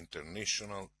level,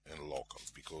 international and local,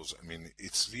 because, I mean,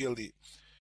 it's really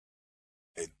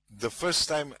the first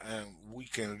time we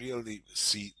can really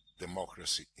see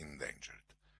democracy endangered.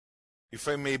 If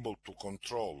I'm able to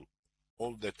control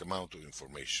all that amount of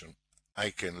information,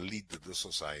 I can lead the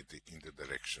society in the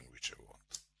direction which I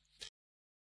want.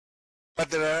 But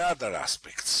there are other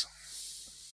aspects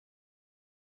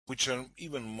which are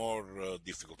even more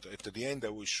difficult. At the end, I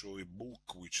will show a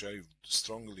book which I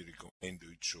strongly recommend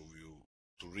each of you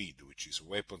to read, which is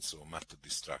Weapons of Math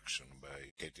Destruction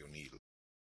by Katie O'Neill,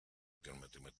 a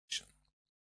mathematician.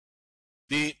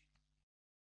 The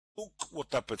book,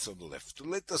 What Happens on the Left.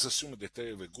 Let us assume that I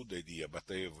have a good idea, but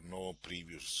I have no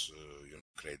previous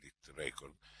credit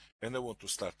record, and I want to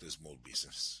start a small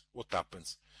business. What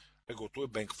happens? I go to a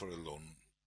bank for a loan.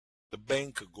 The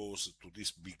bank goes to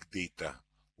this big data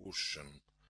ocean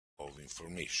of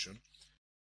information,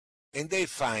 and they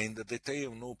find that I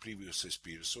have no previous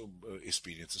experience,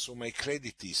 so my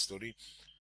credit history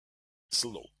is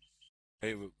low. I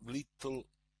have little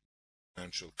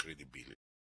financial credibility.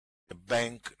 The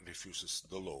bank refuses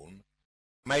the loan.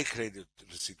 My credit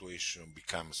situation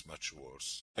becomes much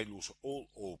worse. I lose all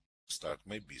hope to start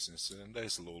my business, and I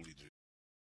slowly drift.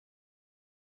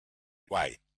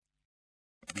 Why?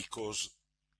 Because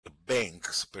the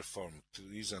banks perform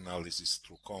this analysis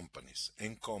through companies,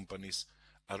 and companies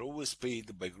are always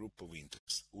paid by group of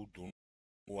interests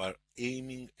who are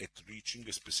aiming at reaching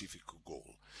a specific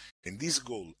goal. And this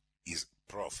goal is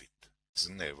profit, it's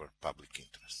never public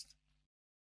interest.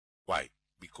 Why?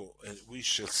 because we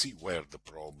shall see where the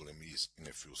problem is in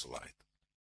a few slides.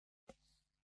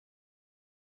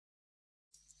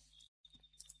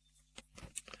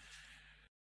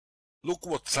 Look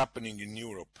what's happening in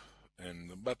Europe,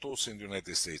 but also in the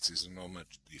United States is not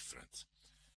much different.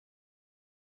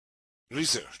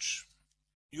 Research.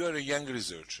 You are a young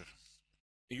researcher.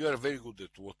 You are very good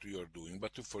at what you are doing,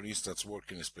 but you, for instance,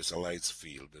 work in a specialized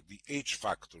field. The H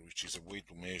factor, which is a way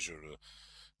to measure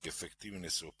the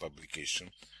effectiveness of publication,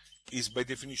 is by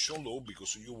definition low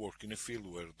because you work in a field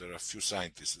where there are few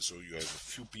scientists, so you have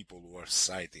few people who are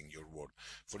citing your work.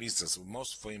 For instance, the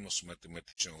most famous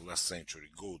mathematician of last century,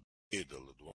 Gödel,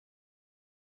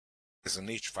 has an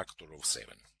H factor of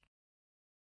 7.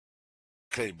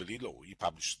 Incredibly low. He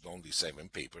published only 7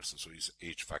 papers, so his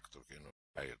H factor cannot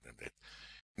be higher than that.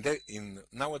 In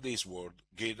nowadays world,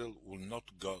 Gödel will not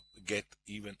get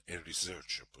even a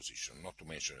researcher position, not to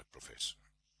mention a professor.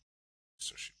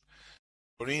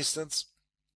 For instance,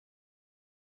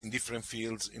 in different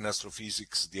fields, in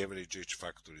astrophysics, the average H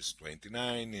factor is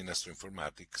 29. In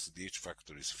astroinformatics, the H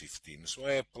factor is 15. So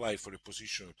I apply for a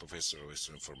position of professor of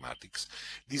astroinformatics.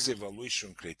 These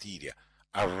evaluation criteria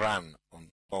are run on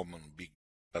common big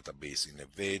database in a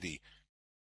very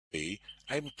way.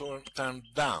 I'm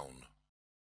turned down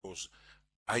because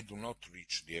I do not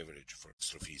reach the average for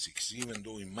astrophysics, even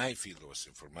though in my field of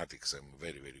astroinformatics I'm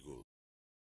very, very good.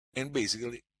 And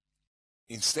basically,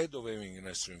 instead of having an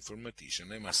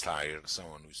astroinformatician, I must hire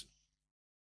someone who is a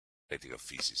theoretical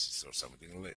physicist or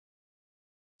something like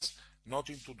that.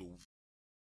 Nothing to do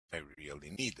I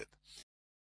really needed.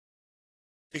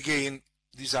 Again,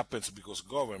 this happens because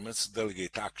governments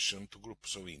delegate action to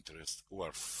groups of interest who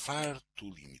are far too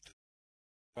limited,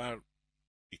 far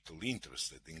little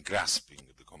interested in grasping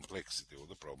the complexity of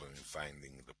the problem and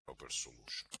finding the proper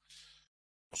solution.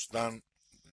 Almost done.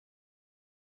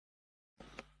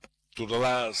 To the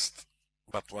last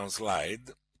but one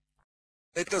slide.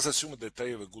 Let us assume that I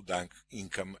have a good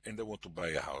income and I want to buy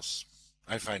a house.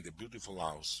 I find a beautiful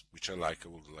house which I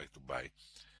would like to buy.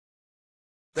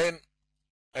 Then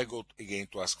I go again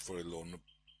to ask for a loan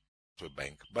to a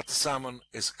bank, but someone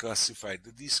has classified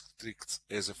the districts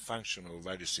as a function of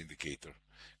various indicators: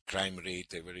 crime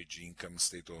rate, average income,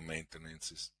 state of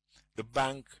maintenance. The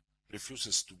bank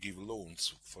refuses to give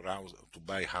loans to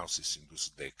buy houses in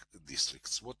those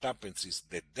districts. What happens is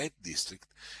that that district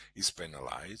is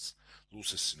penalized,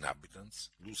 loses inhabitants,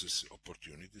 loses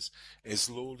opportunities, and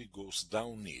slowly goes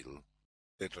downhill.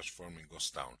 The transforming goes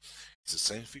down. It's a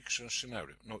science fiction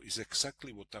scenario. No, it's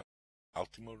exactly what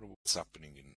Baltimore, what's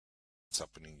happening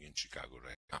in Chicago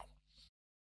right now.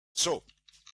 So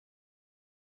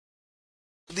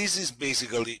this is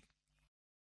basically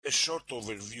a short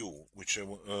overview, which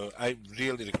I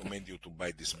really recommend you to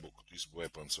buy this book, These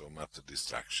Weapons of Matter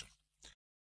Destruction.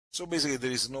 So basically,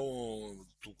 there is no,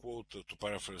 to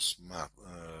paraphrase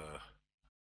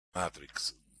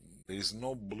Matrix, there is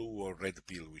no blue or red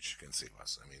pill which can save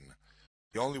us. I mean,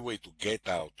 the only way to get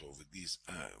out of this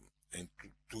and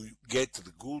to get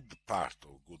the good part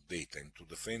of good data and to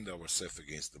defend ourselves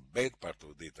against the bad part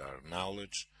of data are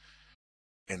knowledge,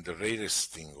 and the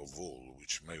rarest thing of all,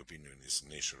 which in my opinion is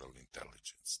natural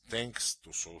intelligence. Thanks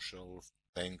to social,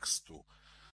 thanks to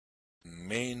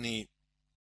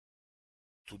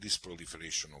this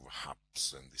proliferation of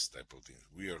hubs and this type of things,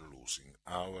 we are losing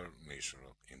our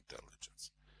natural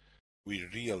intelligence. We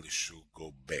really should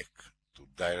go back to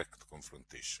direct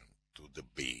confrontation, to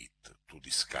debate, to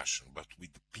discussion, but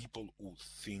with people who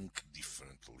think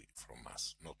differently from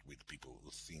us, not with people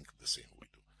who think the same we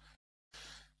do.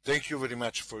 Thank you very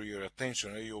much for your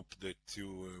attention. I hope that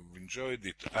you enjoyed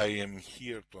it. I am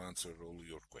here to answer all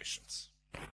your questions.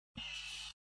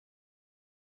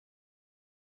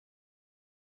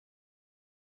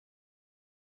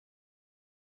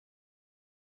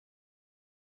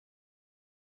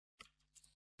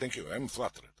 Thank you. I'm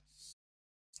flattered.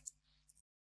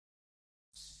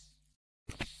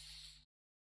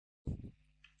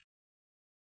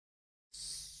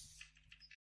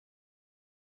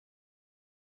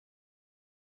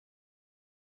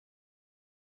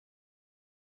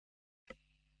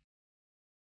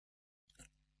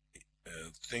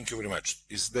 Thank you very much.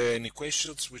 Is there any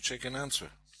questions which I can answer?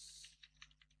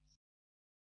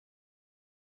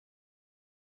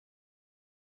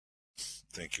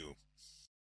 Thank you.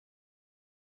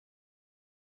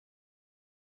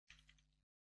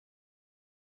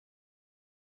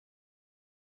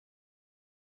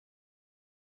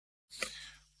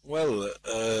 Well,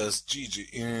 Gigi,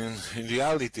 in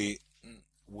reality,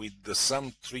 with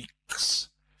some tricks,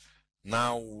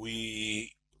 now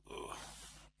we,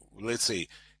 let's say,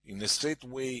 in a straight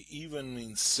way, even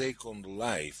in Second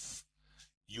Life,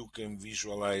 you can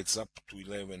visualize up to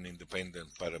 11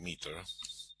 independent parameter,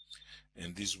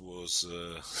 and this was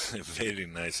a very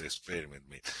nice experiment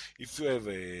made. If you have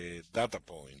a data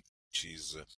point which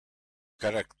is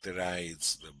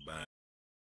characterized by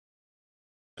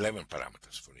 11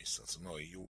 parameters, for instance, no,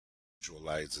 you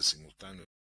visualize a simultaneous,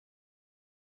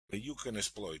 you can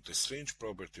exploit a strange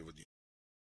property of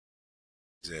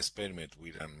the experiment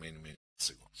we ran many months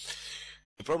ago.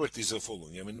 The property is the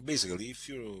following. I mean, basically, if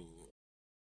you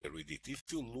read it, if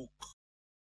you look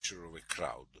picture of a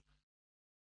crowd,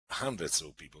 hundreds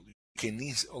of people, you can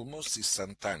almost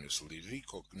instantaneously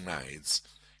recognize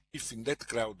if in that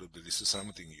crowd there is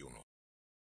something you know,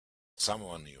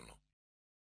 someone you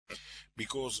know,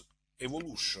 because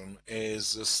evolution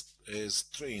has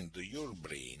trained your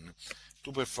brain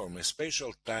to perform a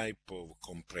special type of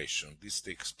compression. This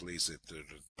takes place at the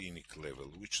retinic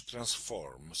level, which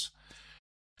transforms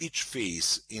each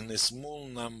phase in a small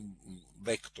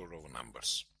vector of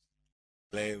numbers,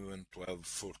 11, 12,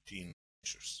 14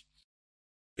 features.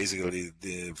 Basically,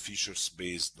 the features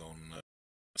based on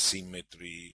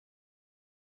symmetry,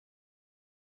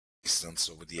 distance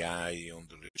of the eye, on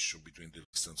the ratio between the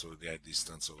distance of the eye,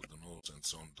 distance of the nose, and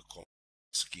so on, the color,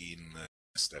 skin,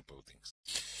 this type of things.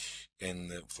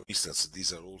 And for instance,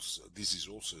 this is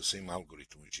also the same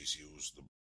algorithm which is used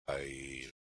by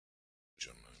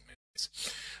John.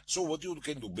 So what you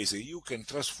can do, basically, you can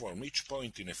transform each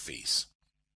point in a phase,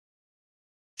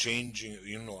 changing,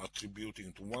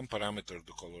 attributing to one parameter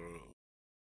the color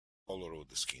of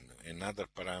the skin, another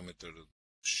parameter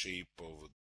shape of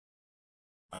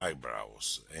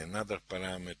eyebrows, another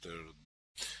parameter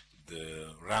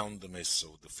the roundness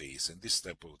of the face, and this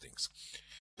type of things.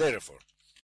 Therefore,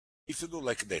 if you do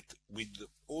like that with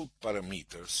all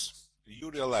parameters,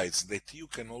 you realize that you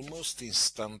can almost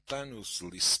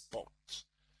instantaneously spot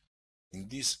in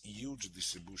this huge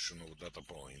distribution of data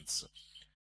points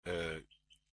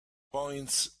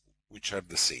points which are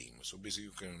the same. So basically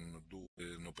you can do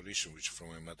an operation which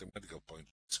from a mathematical point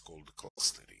is called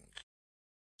clustering.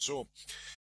 So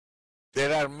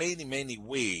there are many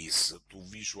ways to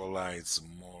visualize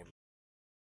more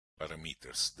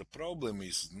parameters. The problem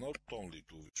is not only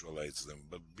to visualize them,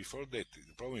 but before that,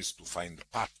 the problem is to find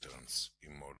patterns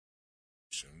in more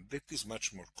information. That is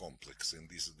much more complex, and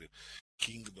this is the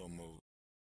kingdom of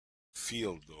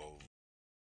field of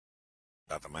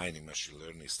data mining, machine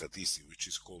learning, statistics, which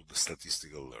is called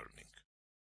statistical learning.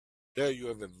 There you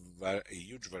have a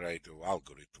huge variety of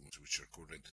algorithms which are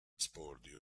currently supported.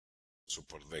 You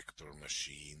support vector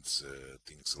machines,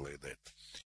 things like that,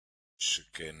 which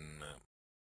can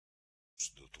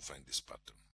to find this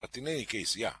pattern. But in any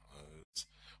case, yeah,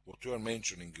 what you are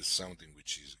mentioning is something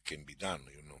which can be done.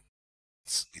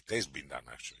 It has been done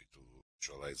actually to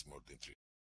visualize more than three.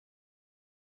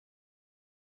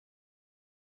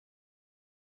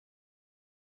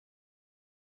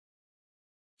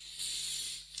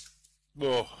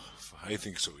 Oh, I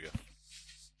think so. Yeah.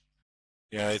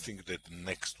 Yeah, I think that the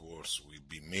next wars will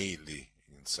be mainly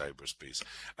in cyberspace.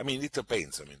 I mean, it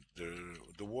depends. I mean,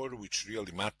 the war which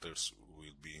really matters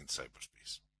will be in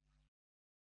cyberspace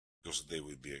because they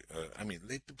will be. I mean,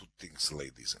 let me put things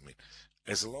like this. I mean,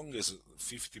 as long as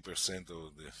 50%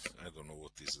 of the, I don't know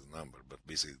what is the number, but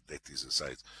basically that is the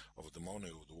size of the money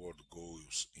of the world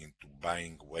goes into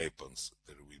buying weapons,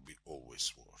 there will be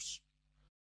always wars.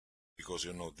 Because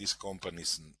these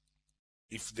companies,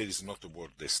 if there is not a war,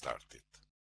 they start it.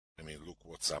 I mean, look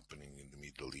what's happening in the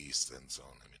Middle East and so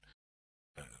on. I mean,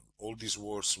 all these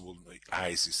wars will, like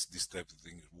ISIS, this type of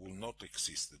thing, will not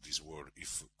exist, this war,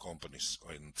 if companies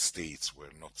and states were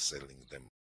not selling them.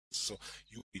 So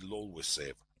you will always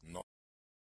have not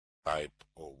type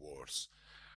of wars,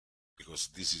 because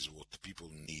this is what people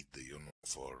need,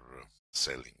 for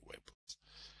selling weapons.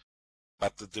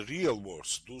 But the real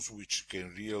wars, those which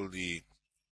can really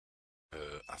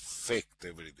affect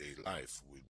everyday life,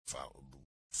 will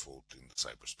fought in the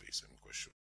cyberspace, I'm quite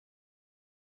sure.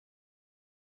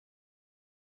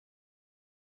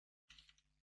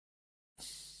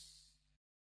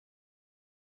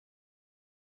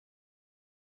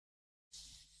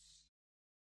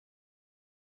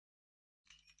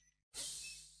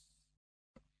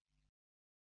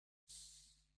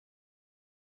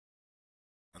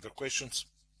 Other questions?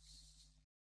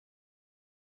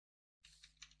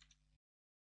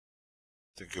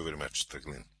 Thank you very much,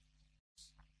 Taglin.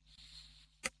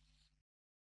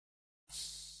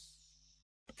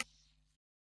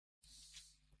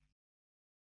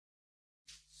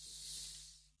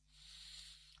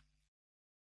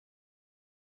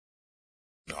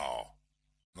 No,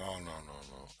 no.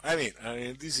 I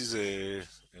mean, this is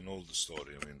an old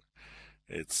story. I mean,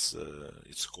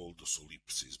 It's called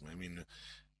solipsism. I mean,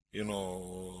 you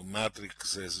know,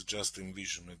 Matrix has just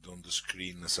envisioned on the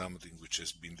screen something which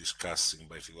has been discussing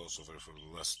by philosophers for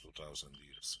the last 2000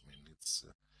 years. I mean, it's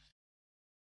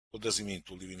what does it mean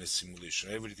to live in a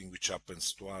simulation? Everything which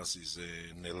happens to us is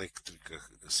an electric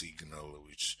signal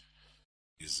which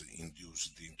is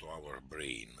induced into our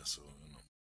brain. So, you know,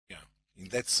 yeah, in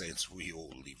that sense, we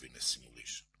all live in a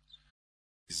simulation.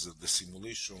 It's the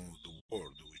simulation of the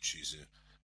world which is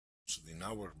in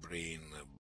our brain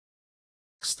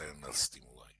external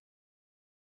stimuli.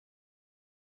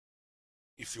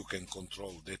 If you can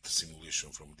control that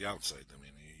simulation from the outside, I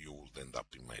mean, you would end up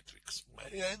in Matrix.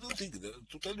 I don't think that,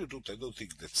 to tell you the truth, I don't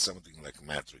think that something like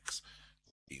Matrix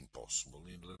is impossible.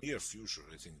 In the near future,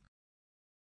 I think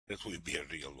that will be a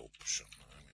real option.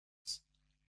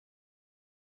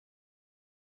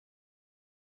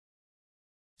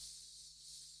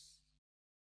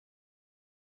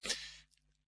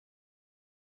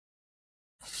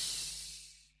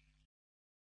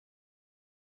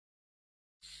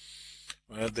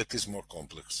 I mean, that is more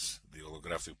complex, the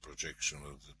holographic projection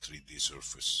of the 3D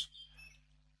surface.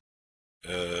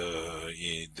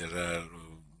 Yeah, there are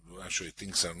actually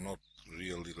things are not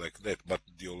really like that, but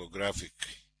the holographic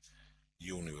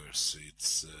universe,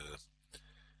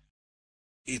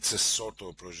 it's a sort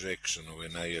of projection of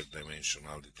an higher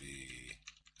dimensionality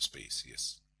space,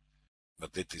 yes.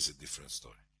 But that is a different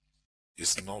story.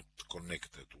 It's not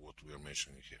connected to what we are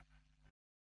mentioning here.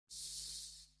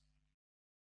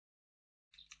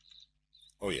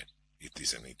 Oh yeah, it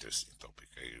is an interesting topic,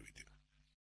 I agree with you.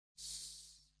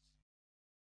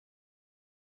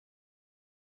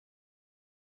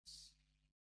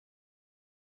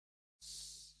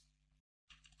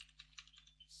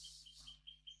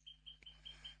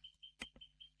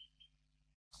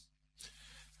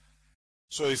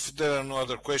 So if there are no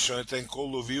other questions, I thank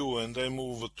all of you and I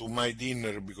move to my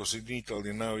dinner because in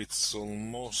Italy now it's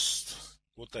almost,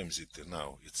 what time is it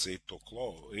now? It's 8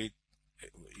 o'clock, 8,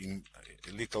 in,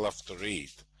 a little after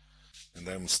 8 and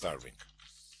I'm starving.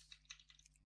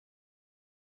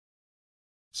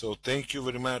 So thank you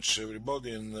very much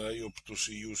everybody and I hope to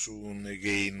see you soon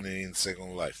again in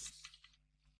Second Life.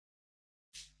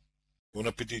 Buon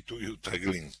appetito to you,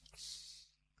 Taglin.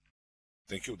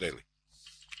 Thank you, Daily.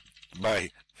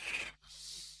 Bye.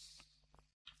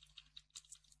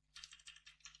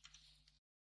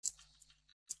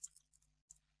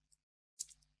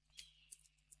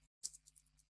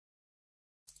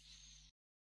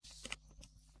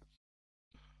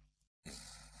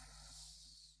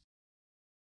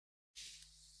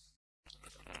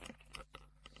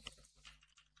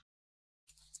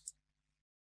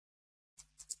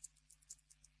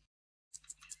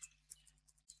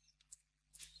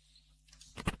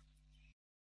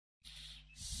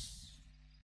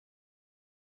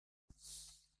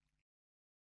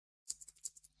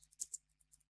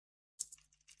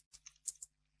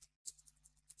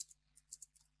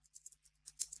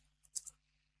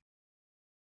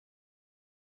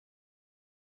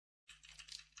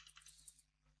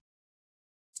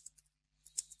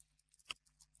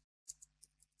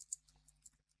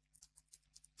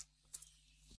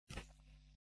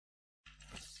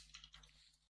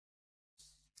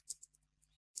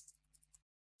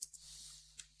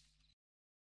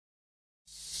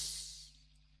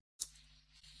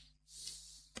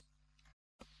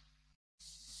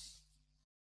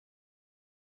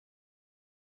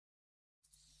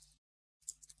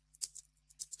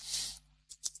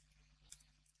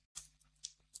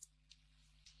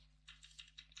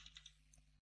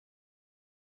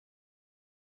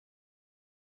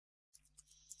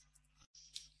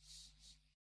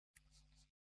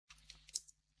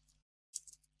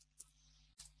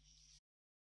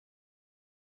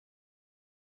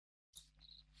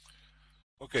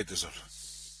 Ok tesoro.